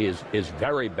ISIS is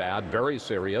very bad, very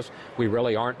serious. We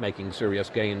really aren't making serious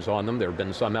gains on them. There have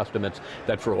been some estimates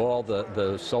that for all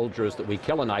the soldiers that we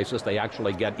kill in ISIS, they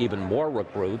actually get even more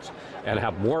recruits and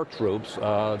have more troops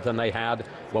than they had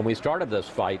when we started this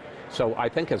fight. So I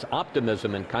think his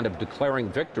optimism in kind of declaring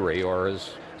victory, or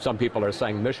as some people are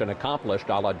saying, mission accomplished,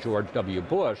 a la George W.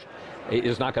 Bush,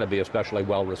 is not going to be especially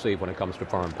well received when it comes to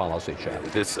foreign policy, Chad.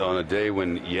 This on a day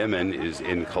when Yemen is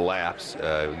in collapse.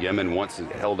 Yemen once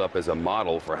held up as a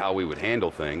model for how we would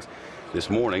handle things. This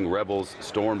morning, rebels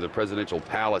stormed the presidential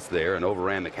palace there and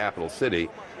overran the capital city.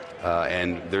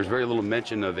 And there's very little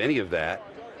mention of any of that,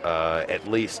 at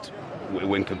least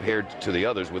when compared to the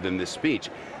others within this speech.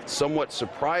 Somewhat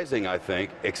surprising, I think,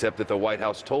 except that the White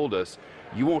House told us,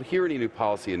 you won't hear any new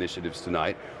policy initiatives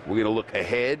tonight. We're going to look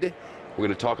ahead. We're going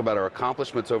to talk about our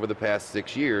accomplishments over the past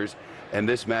 6 years, and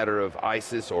this matter of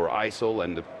ISIS or ISIL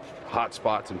and the hot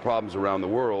spots and problems around the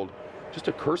world, just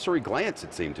a cursory glance,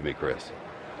 it seemed to me, Chris.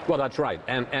 Well, that's right.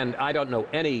 And I don't know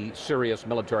any serious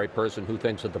military person who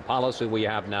thinks that the policy we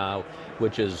have now,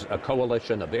 which is a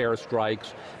coalition of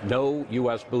airstrikes, no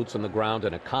U.S. boots on the ground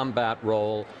in a combat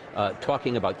role,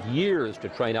 talking about years to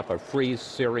train up a free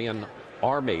Syrian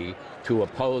army to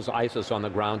oppose ISIS on the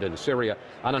ground in Syria.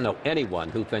 I don't know anyone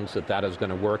who thinks that that is going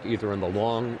to work either in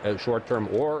the short term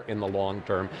or in the long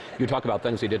term. You talk about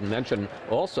things he didn't mention.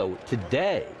 Also,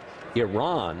 today,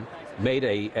 Iran made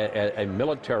a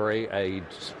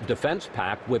defense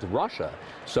pact with Russia.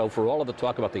 So for all of the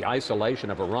talk about the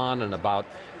isolation of Iran and about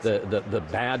the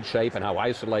bad shape and how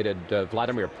isolated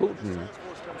Vladimir Putin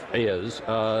is,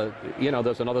 you know,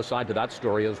 there's another side to that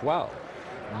story as well.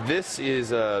 This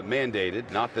is mandated,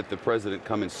 not that the president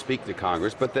come and speak to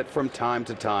Congress, but that from time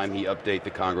to time he update the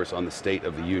Congress on the State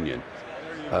of the Union.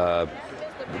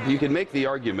 You can make the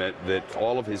argument that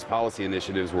all of his policy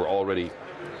initiatives were already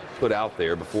put out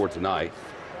there before tonight,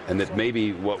 and that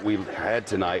maybe what we had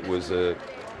tonight was a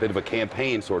bit of a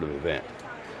campaign sort of event.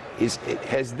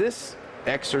 Has this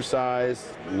exercise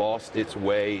lost its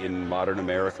way in modern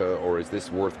America, or is this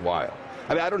worthwhile?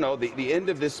 I mean, I don't know. The end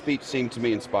of this speech seemed to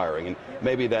me inspiring, and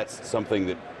maybe that's something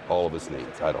that all of us need.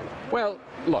 I don't know. Well,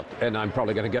 look, and I'm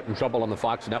probably going to get in trouble on the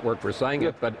Fox network for saying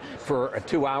it, but for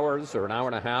 2 hours or an hour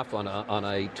and a half on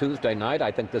a Tuesday night, I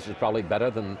think this is probably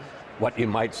better than what you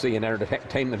might see in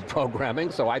entertainment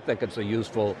programming, so I think it's a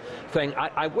useful thing.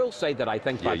 I will say that I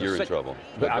think by you're in trouble.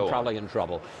 I'm probably in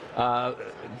trouble. I'm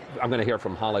going to hear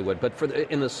from Hollywood, but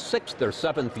in the 6th or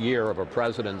 7th year of a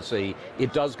presidency,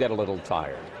 it does get a little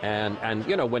tired. And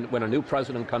you know, when a new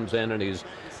president comes in and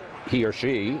he or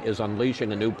she is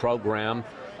unleashing a new program,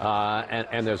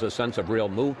 and there's a sense of real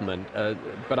movement,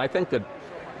 but I think that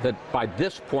by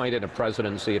this point in a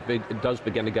presidency, it does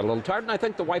begin to get a little tired, and I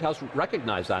think the White House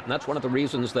recognized that, and that's one of the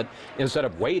reasons that instead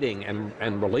of waiting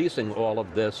and releasing all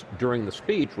of this during the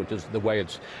speech, which is the way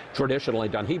it's traditionally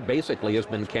done, he basically has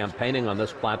been campaigning on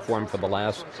this platform for the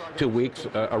last 2 weeks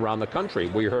around the country.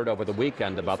 We heard over the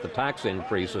weekend about the tax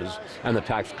increases and the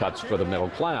tax cuts for the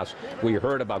middle class. We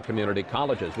heard about community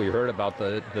colleges. We heard about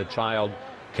the child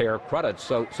care credits.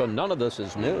 So none of this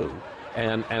is new.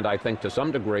 And I think to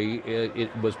some degree it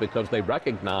was because they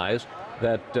recognized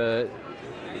that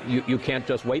you can't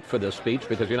just wait for this speech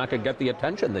because you're not going to get the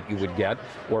attention that you would get,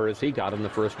 or as he got in the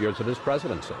first years of his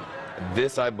presidency.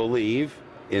 This, I believe,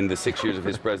 in the 6 years of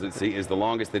his presidency, is the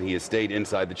longest that he has stayed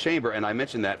inside the chamber, and I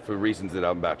mention that for reasons that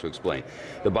I'm about to explain.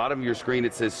 The bottom of your screen,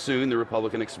 it says, soon, the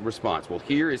Republican response. Well,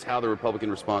 here is how the Republican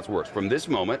response works. From this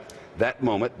moment, that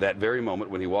very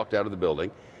moment when he walked out of the building,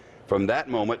 from that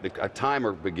moment, a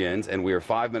timer begins, and we are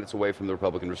 5 minutes away from the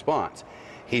Republican response.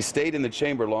 He stayed in the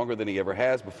chamber longer than he ever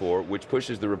has before, which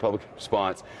pushes the Republican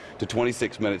response to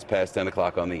 26 minutes past 10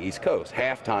 o'clock on the East Coast.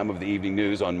 Halftime of the evening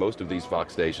news on most of these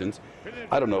Fox stations.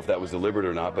 I don't know if that was deliberate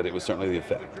or not, but it was certainly the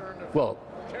effect. Well,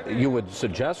 you would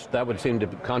suggest that would seem to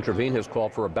contravene his call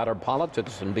for a better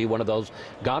politics and be one of those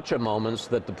gotcha moments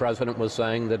that the president was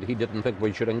saying that he didn't think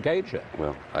we should engage in.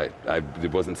 Well, I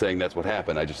wasn't saying that's what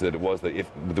happened. I just said it was that if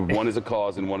the one is a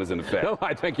cause and one is an effect. No,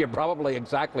 I think you're probably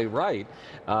exactly right.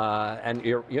 And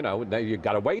you've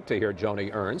got to wait to hear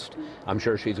Joni Ernst. I'm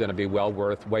sure she's going to be well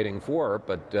worth waiting for.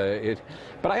 But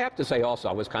I have to say also,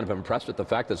 I was kind of impressed at the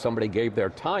fact that somebody gave their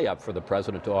tie up for the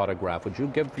president to autograph. Would you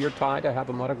give your tie to have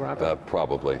him autograph it?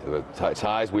 Probably.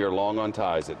 Ties, we are long on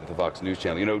ties at the Fox News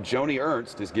Channel. You know, Joni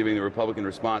Ernst is giving the Republican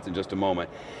response in just a moment.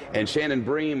 And Shannon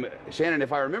Bream, Shannon,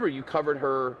 if I remember, you covered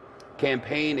her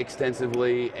campaign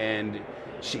extensively, and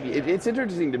it's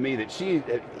interesting to me that she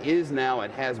is now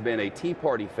and has been a Tea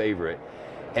Party favorite.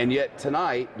 And yet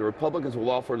tonight, the Republicans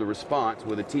will offer the response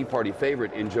with a Tea Party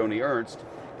favorite in Joni Ernst,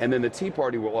 and then the Tea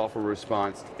Party will offer a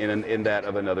response in that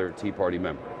of another Tea Party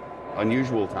member.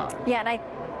 Unusual time.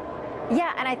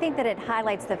 Yeah, and I think that it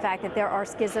highlights the fact that there are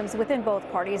schisms within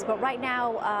both parties, but right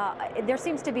now there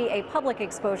seems to be a public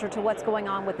exposure to what's going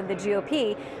on within the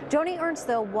GOP. Joni Ernst,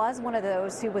 though, was one of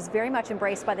those who was very much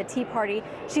embraced by the Tea Party.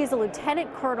 She is a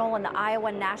lieutenant colonel in the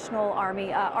Iowa National Army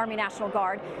National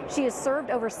Guard. She has served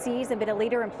overseas and been a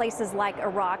leader in places like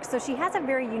Iraq, so she has a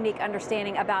very unique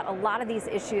understanding about a lot of these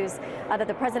issues that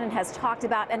the president has talked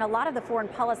about, and a lot of the foreign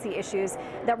policy issues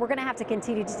that we're going to have to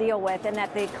continue to deal with, and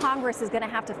that the Congress is going to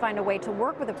have to find a way to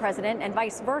work with the president and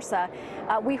vice versa.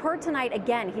 We heard tonight,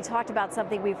 again, he talked about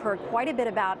something we've heard quite a bit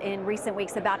about in recent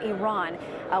weeks about Iran.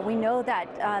 We know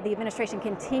that the administration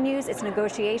continues its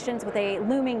negotiations with a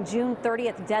looming June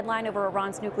 30th deadline over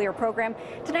Iran's nuclear program.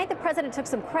 Tonight, the president took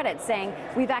some credit, saying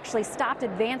we've actually stopped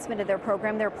advancement of their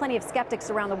program. There are plenty of skeptics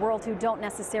around the world who don't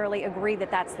necessarily agree that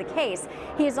that's the case.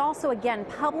 He has also, again,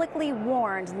 publicly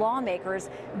warned lawmakers,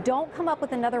 don't come up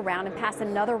with another round and pass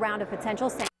another round of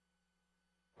potential sanctions.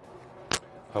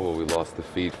 Oh, well, we lost the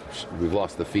feed. We've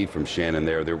lost the feed from Shannon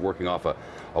there. They're working off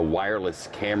a wireless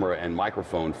camera and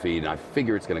microphone feed, and I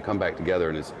figure it's going to come back together,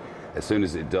 and as soon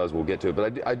as it does, we'll get to it.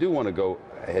 But I do want to go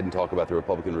ahead and talk about the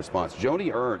Republican response.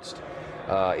 Joni Ernst,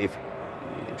 if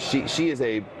she is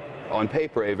on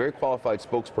paper, a very qualified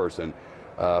spokesperson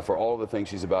for all of the things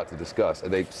she's about to discuss.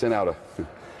 They sent out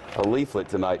a leaflet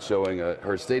tonight showing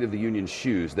her State of the Union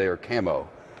shoes. They are camo.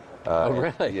 Oh,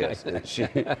 really? Yes.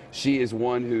 She is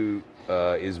one who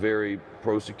is very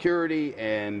pro-security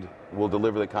and will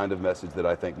deliver the kind of message that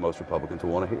I think most Republicans will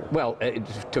want to hear. Well,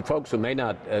 to folks who may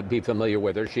not be familiar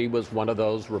with her, she was one of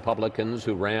those Republicans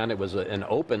who ran. It was an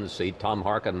open seat. Tom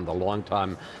Harkin, the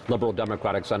longtime liberal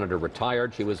Democratic senator,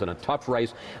 retired. She was in a tough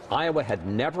race. Iowa had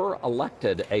never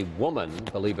elected a woman,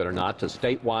 believe it or not, to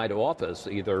statewide office,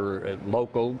 either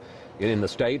local in the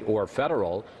state or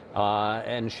federal.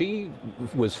 And she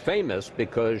was famous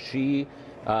because she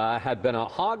had been a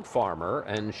hog farmer,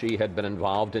 and she had been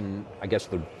involved in, I guess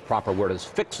the proper word is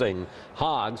fixing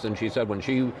hogs, and she said when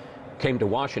she came to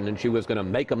Washington, she was going to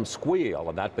make them squeal,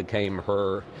 and that became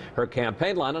her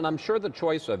campaign line. And I'm sure the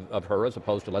choice of her, as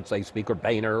opposed to, let's say, Speaker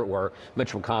Boehner or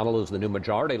Mitch McConnell as the new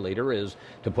majority leader, is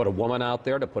to put a woman out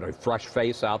there, to put a fresh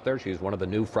face out there. She's one of the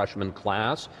new freshman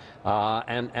class,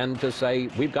 and to say,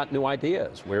 we've got new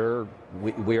ideas. We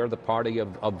are the party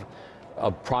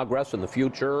of progress in the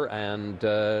future, and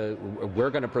we're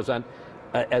going to present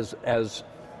as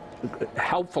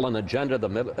helpful an agenda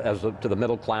to the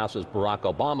middle class as Barack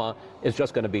Obama. Is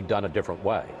just going to be done a different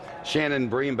way. Shannon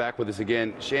Bream back with us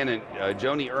again. Shannon,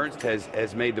 Joni Ernst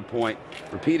has made the point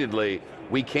repeatedly,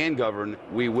 we can govern,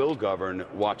 we will govern,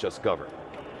 watch us govern.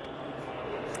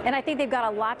 And I think they've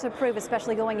got a lot to prove,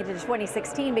 especially going into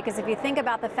 2016, because if you think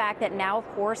about the fact that now, of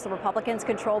course, the Republicans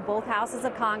control both houses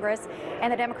of Congress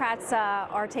and the Democrats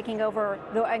are taking over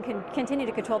and can continue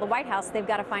to control the White House, they've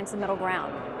got to find some middle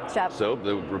ground. Shep. So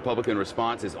the Republican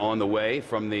response is on the way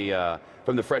from the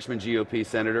freshman GOP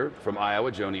senator from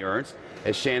Iowa, Joni Ernst.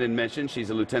 As Shannon mentioned,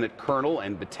 she's a lieutenant colonel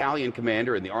and battalion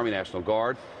commander in the Army National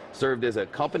Guard, served as a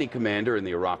company commander in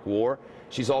the Iraq War,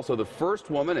 She's also the first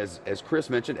woman, as Chris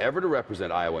mentioned, ever to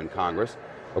represent Iowa in Congress.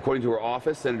 According to her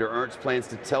office, Senator Ernst plans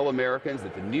to tell Americans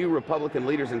that the new Republican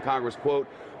leaders in Congress, quote,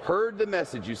 heard the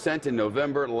message you sent in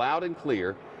November loud and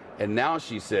clear, and now,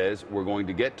 she says, we're going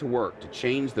to get to work to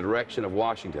change the direction of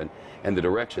Washington and the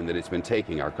direction that it's been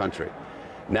taking our country.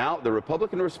 Now, the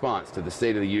Republican response to the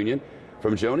State of the Union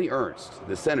from Joni Ernst,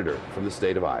 the senator from the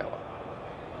state of Iowa.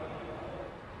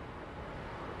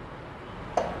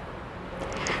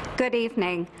 Good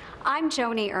evening. I'm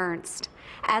Joni Ernst.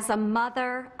 As a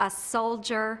mother, a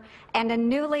soldier, and a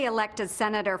newly elected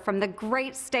senator from the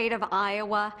great state of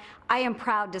Iowa, I am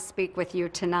proud to speak with you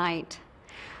tonight.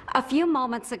 A few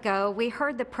moments ago, we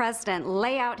heard the President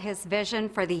lay out his vision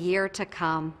for the year to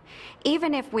come.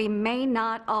 Even if we may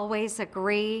not always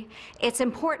agree, it's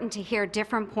important to hear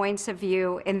different points of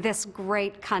view in this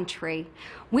great country.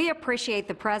 We appreciate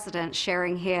the President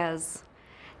sharing his.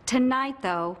 Tonight,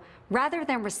 though, rather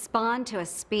than respond to a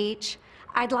speech,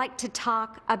 I'd like to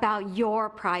talk about your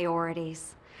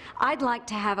priorities. I'd like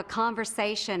to have a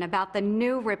conversation about the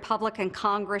new Republican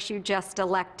Congress you just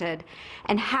elected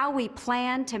and how we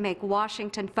plan to make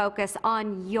Washington focus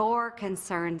on your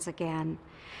concerns again.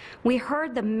 We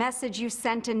heard the message you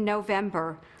sent in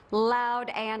November, loud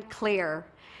and clear,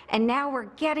 and now we're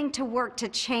getting to work to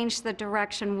change the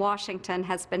direction Washington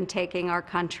has been taking our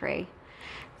country.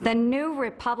 The new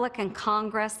Republican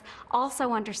Congress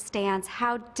also understands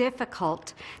how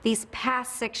difficult these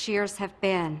past 6 years have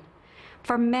been.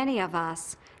 For many of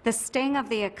us, the sting of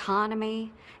the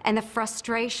economy and the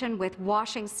frustration with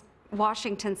Washington's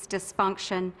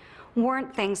dysfunction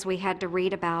weren't things we had to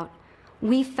read about.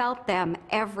 We felt them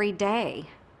every day.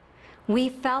 We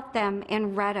felt them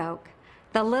in Red Oak,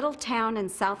 the little town in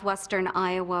southwestern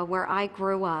Iowa where I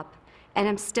grew up and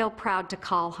am still proud to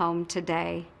call home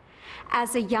today.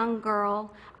 As a young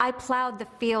girl, I plowed the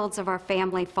fields of our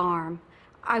family farm.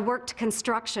 I worked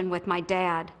construction with my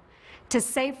dad. To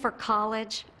save for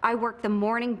college, I worked the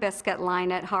morning biscuit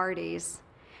line at Hardee's.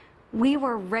 We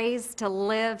were raised to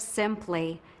live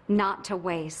simply, not to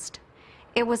waste.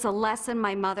 It was a lesson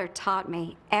my mother taught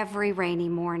me every rainy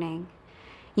morning.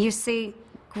 You see,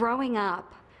 growing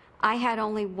up, I had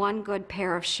only one good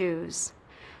pair of shoes.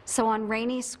 So on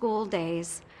rainy school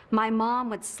days, my mom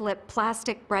would slip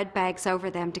plastic bread bags over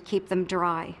them to keep them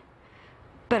dry.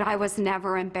 But I was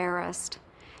never embarrassed,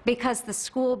 because the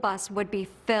school bus would be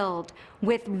filled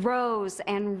with rows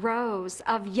and rows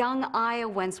of young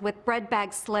Iowans with bread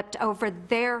bags slipped over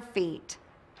their feet.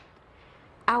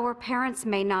 Our parents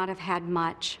may not have had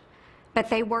much, but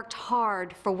they worked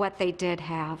hard for what they did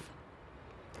have.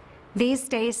 These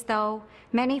days, though,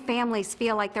 many families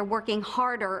feel like they're working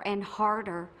harder and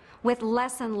harder with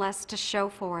less and less to show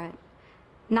for it,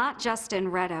 not just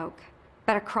in Red Oak,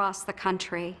 but across the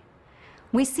country.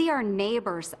 We see our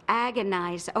neighbors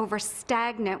agonize over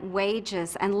stagnant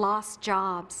wages and lost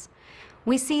jobs.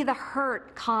 We see the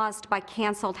hurt caused by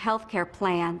canceled health care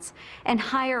plans and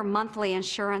higher monthly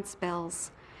insurance bills.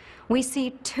 We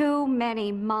see too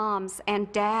many moms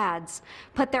and dads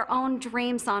put their own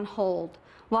dreams on hold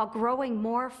while growing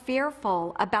more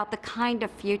fearful about the kind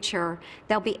of future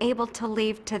they'll be able to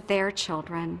leave to their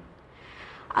children.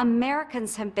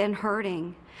 Americans have been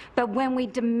hurting, but when we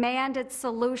demanded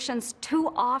solutions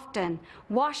too often,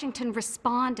 Washington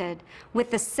responded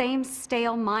with the same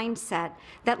stale mindset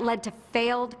that led to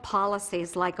failed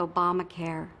policies like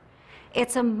Obamacare.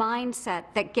 It's a mindset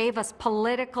that gave us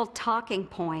political talking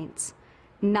points,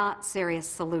 not serious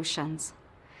solutions.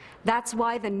 That's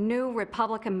why the new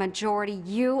Republican majority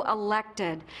you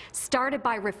elected started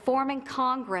by reforming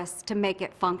Congress to make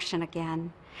it function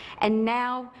again. And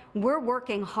now we're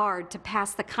working hard to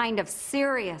pass the kind of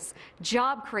serious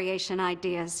job creation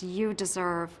ideas you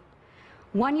deserve.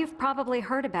 One you've probably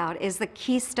heard about is the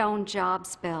Keystone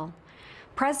Jobs Bill.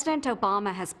 President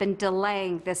Obama has been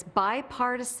delaying this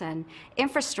bipartisan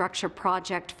infrastructure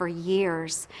project for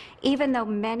years, even though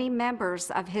many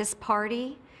members of his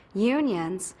party,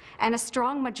 unions, and a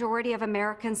strong majority of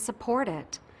Americans support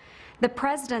it. The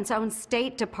President's own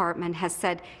State Department has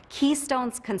said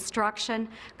Keystone's construction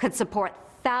could support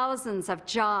thousands of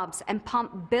jobs and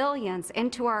pump billions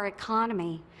into our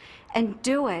economy, and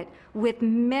do it with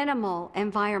minimal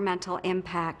environmental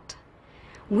impact.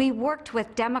 We worked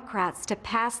with Democrats to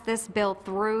pass this bill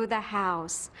through the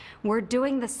House. We're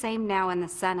doing the same now in the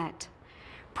Senate.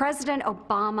 President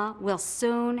Obama will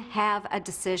soon have a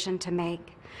decision to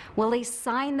make. Will he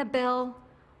sign the bill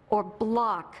or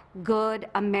block good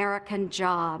American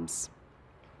jobs?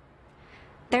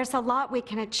 There's a lot we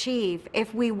can achieve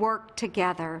if we work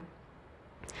together.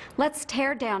 Let's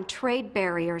tear down trade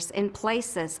barriers in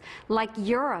places like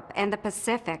Europe and the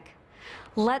Pacific.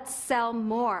 Let's sell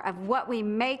more of what we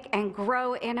make and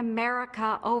grow in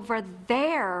America over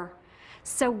there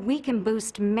so we can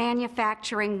boost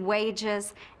manufacturing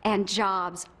wages and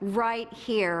jobs right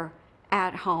here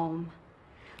at home.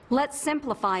 Let's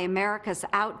simplify America's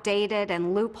outdated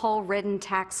and loophole-ridden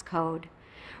tax code.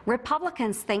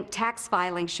 Republicans think tax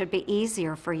filing should be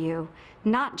easier for you,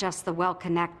 not just the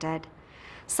well-connected.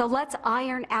 So let's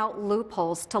iron out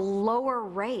loopholes to lower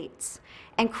rates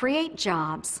and create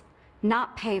jobs,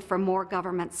 not pay for more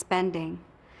government spending.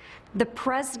 The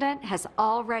President has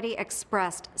already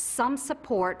expressed some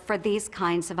support for these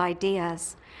kinds of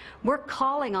ideas. We're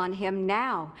calling on him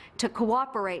now to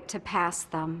cooperate to pass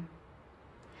them.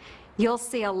 You'll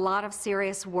see a lot of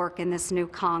serious work in this new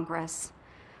Congress.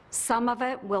 Some of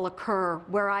it will occur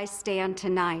where I stand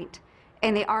tonight,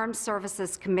 in the Armed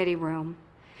Services Committee room.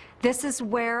 This is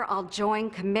where I'll join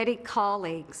committee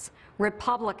colleagues,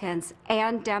 Republicans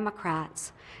and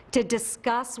Democrats, to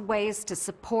discuss ways to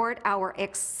support our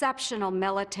exceptional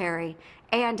military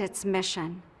and its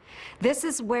mission. This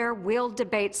is where we'll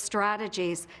debate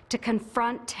strategies to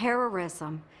confront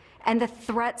terrorism and the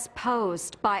threats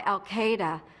posed by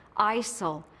Al-Qaeda,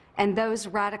 ISIL, and those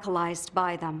radicalized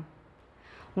by them.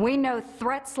 We know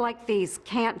threats like these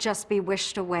can't just be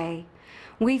wished away.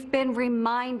 We've been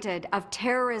reminded of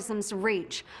terrorism's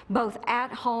reach, both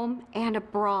at home and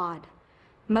abroad,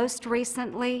 most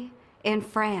recently in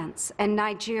France and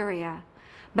Nigeria,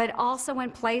 but also in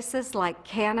places like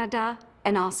Canada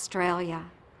and Australia.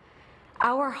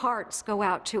 Our hearts go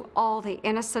out to all the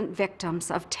innocent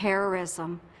victims of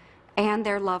terrorism and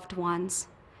their loved ones.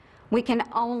 We can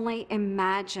only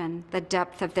imagine the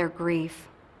depth of their grief.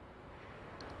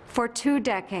 For 2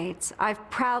 decades, I've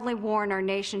proudly worn our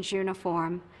nation's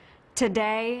uniform,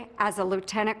 today as a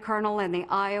lieutenant colonel in the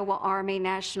Iowa Army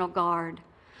National Guard.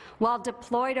 While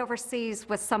deployed overseas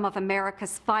with some of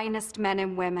America's finest men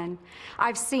and women,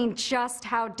 I've seen just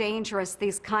how dangerous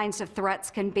these kinds of threats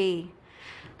can be.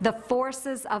 The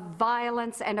forces of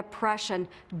violence and oppression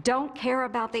don't care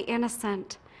about the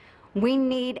innocent. We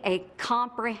need a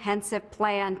comprehensive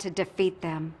plan to defeat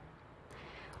them.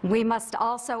 We must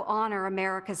also honor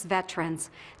America's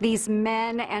veterans. These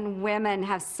men and women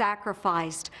have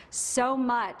sacrificed so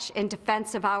much in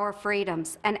defense of our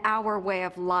freedoms and our way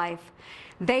of life.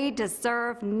 They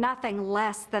deserve nothing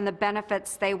less than the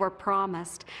benefits they were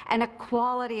promised and a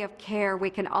quality of care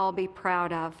we can all be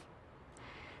proud of.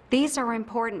 These are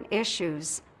important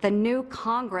issues the new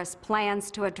Congress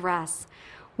plans to address.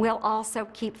 We'll also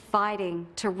keep fighting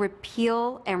to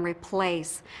repeal and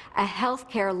replace a health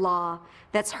care law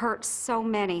that's hurt so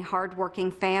many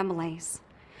hardworking families.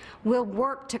 We'll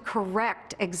work to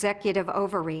correct executive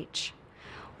overreach.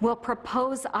 We'll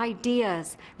propose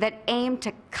ideas that aim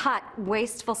to cut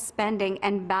wasteful spending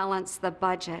and balance the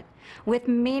budget with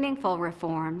meaningful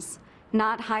reforms,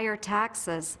 not higher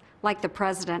taxes like the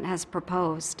President has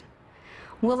proposed.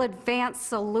 We'll advance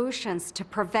solutions to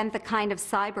prevent the kind of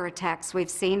cyber attacks we've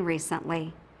seen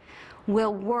recently.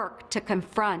 We'll work to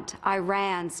confront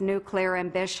Iran's nuclear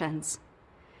ambitions.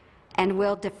 And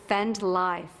we'll defend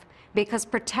life because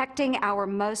protecting our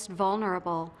most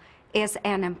vulnerable is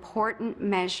an important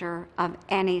measure of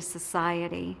any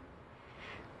society.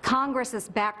 Congress is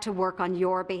back to work on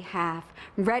your behalf,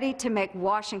 ready to make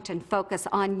Washington focus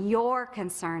on your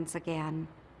concerns again.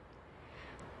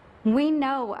 We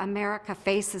know America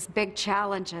faces big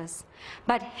challenges,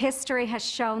 but history has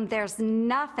shown there's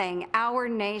nothing our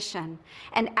nation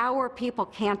and our people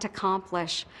can't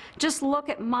accomplish. Just look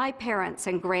at my parents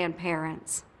and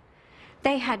grandparents.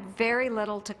 They had very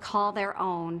little to call their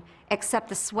own except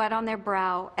the sweat on their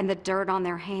brow and the dirt on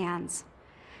their hands.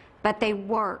 But they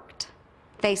worked,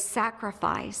 they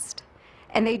sacrificed,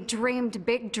 and they dreamed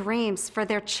big dreams for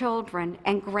their children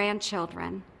and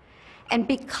grandchildren. And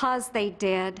because they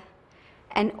did,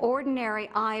 an ordinary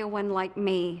Iowan like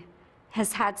me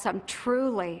has had some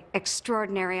truly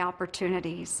extraordinary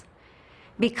opportunities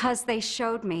because they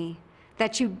showed me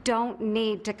that you don't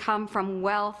need to come from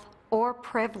wealth or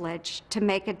privilege to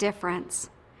make a difference.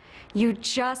 You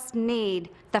just need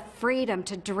the freedom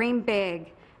to dream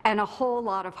big and a whole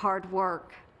lot of hard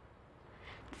work.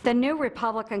 The new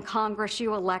Republican Congress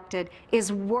you elected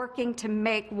is working to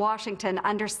make Washington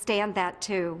understand that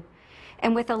too.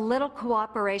 And with a little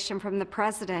cooperation from the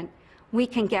President, we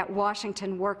can get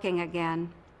Washington working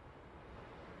again.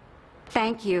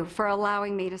 Thank you for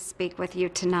allowing me to speak with you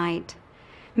tonight.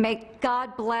 May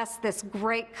God bless this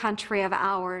great country of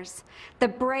ours, the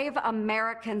brave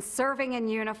Americans serving in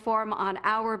uniform on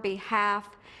our behalf,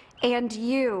 and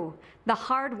you, the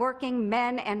hardworking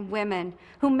men and women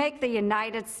who make the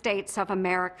United States of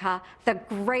America the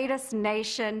greatest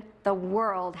nation the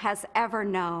world has ever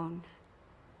known.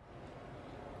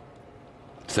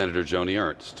 Senator Joni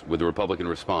Ernst with the Republican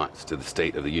response to the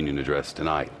State of the Union address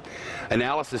tonight.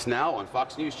 Analysis now on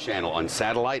Fox News Channel on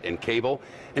satellite and cable,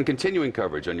 and continuing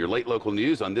coverage on your late local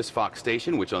news on this Fox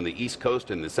station, which on the East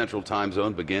Coast and the Central Time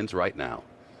Zone begins right now.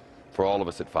 For all of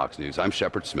us at Fox News, I'm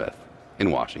Shepard Smith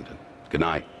in Washington. Good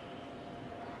night.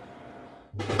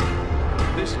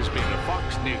 This has been a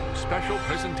Fox News special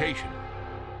presentation.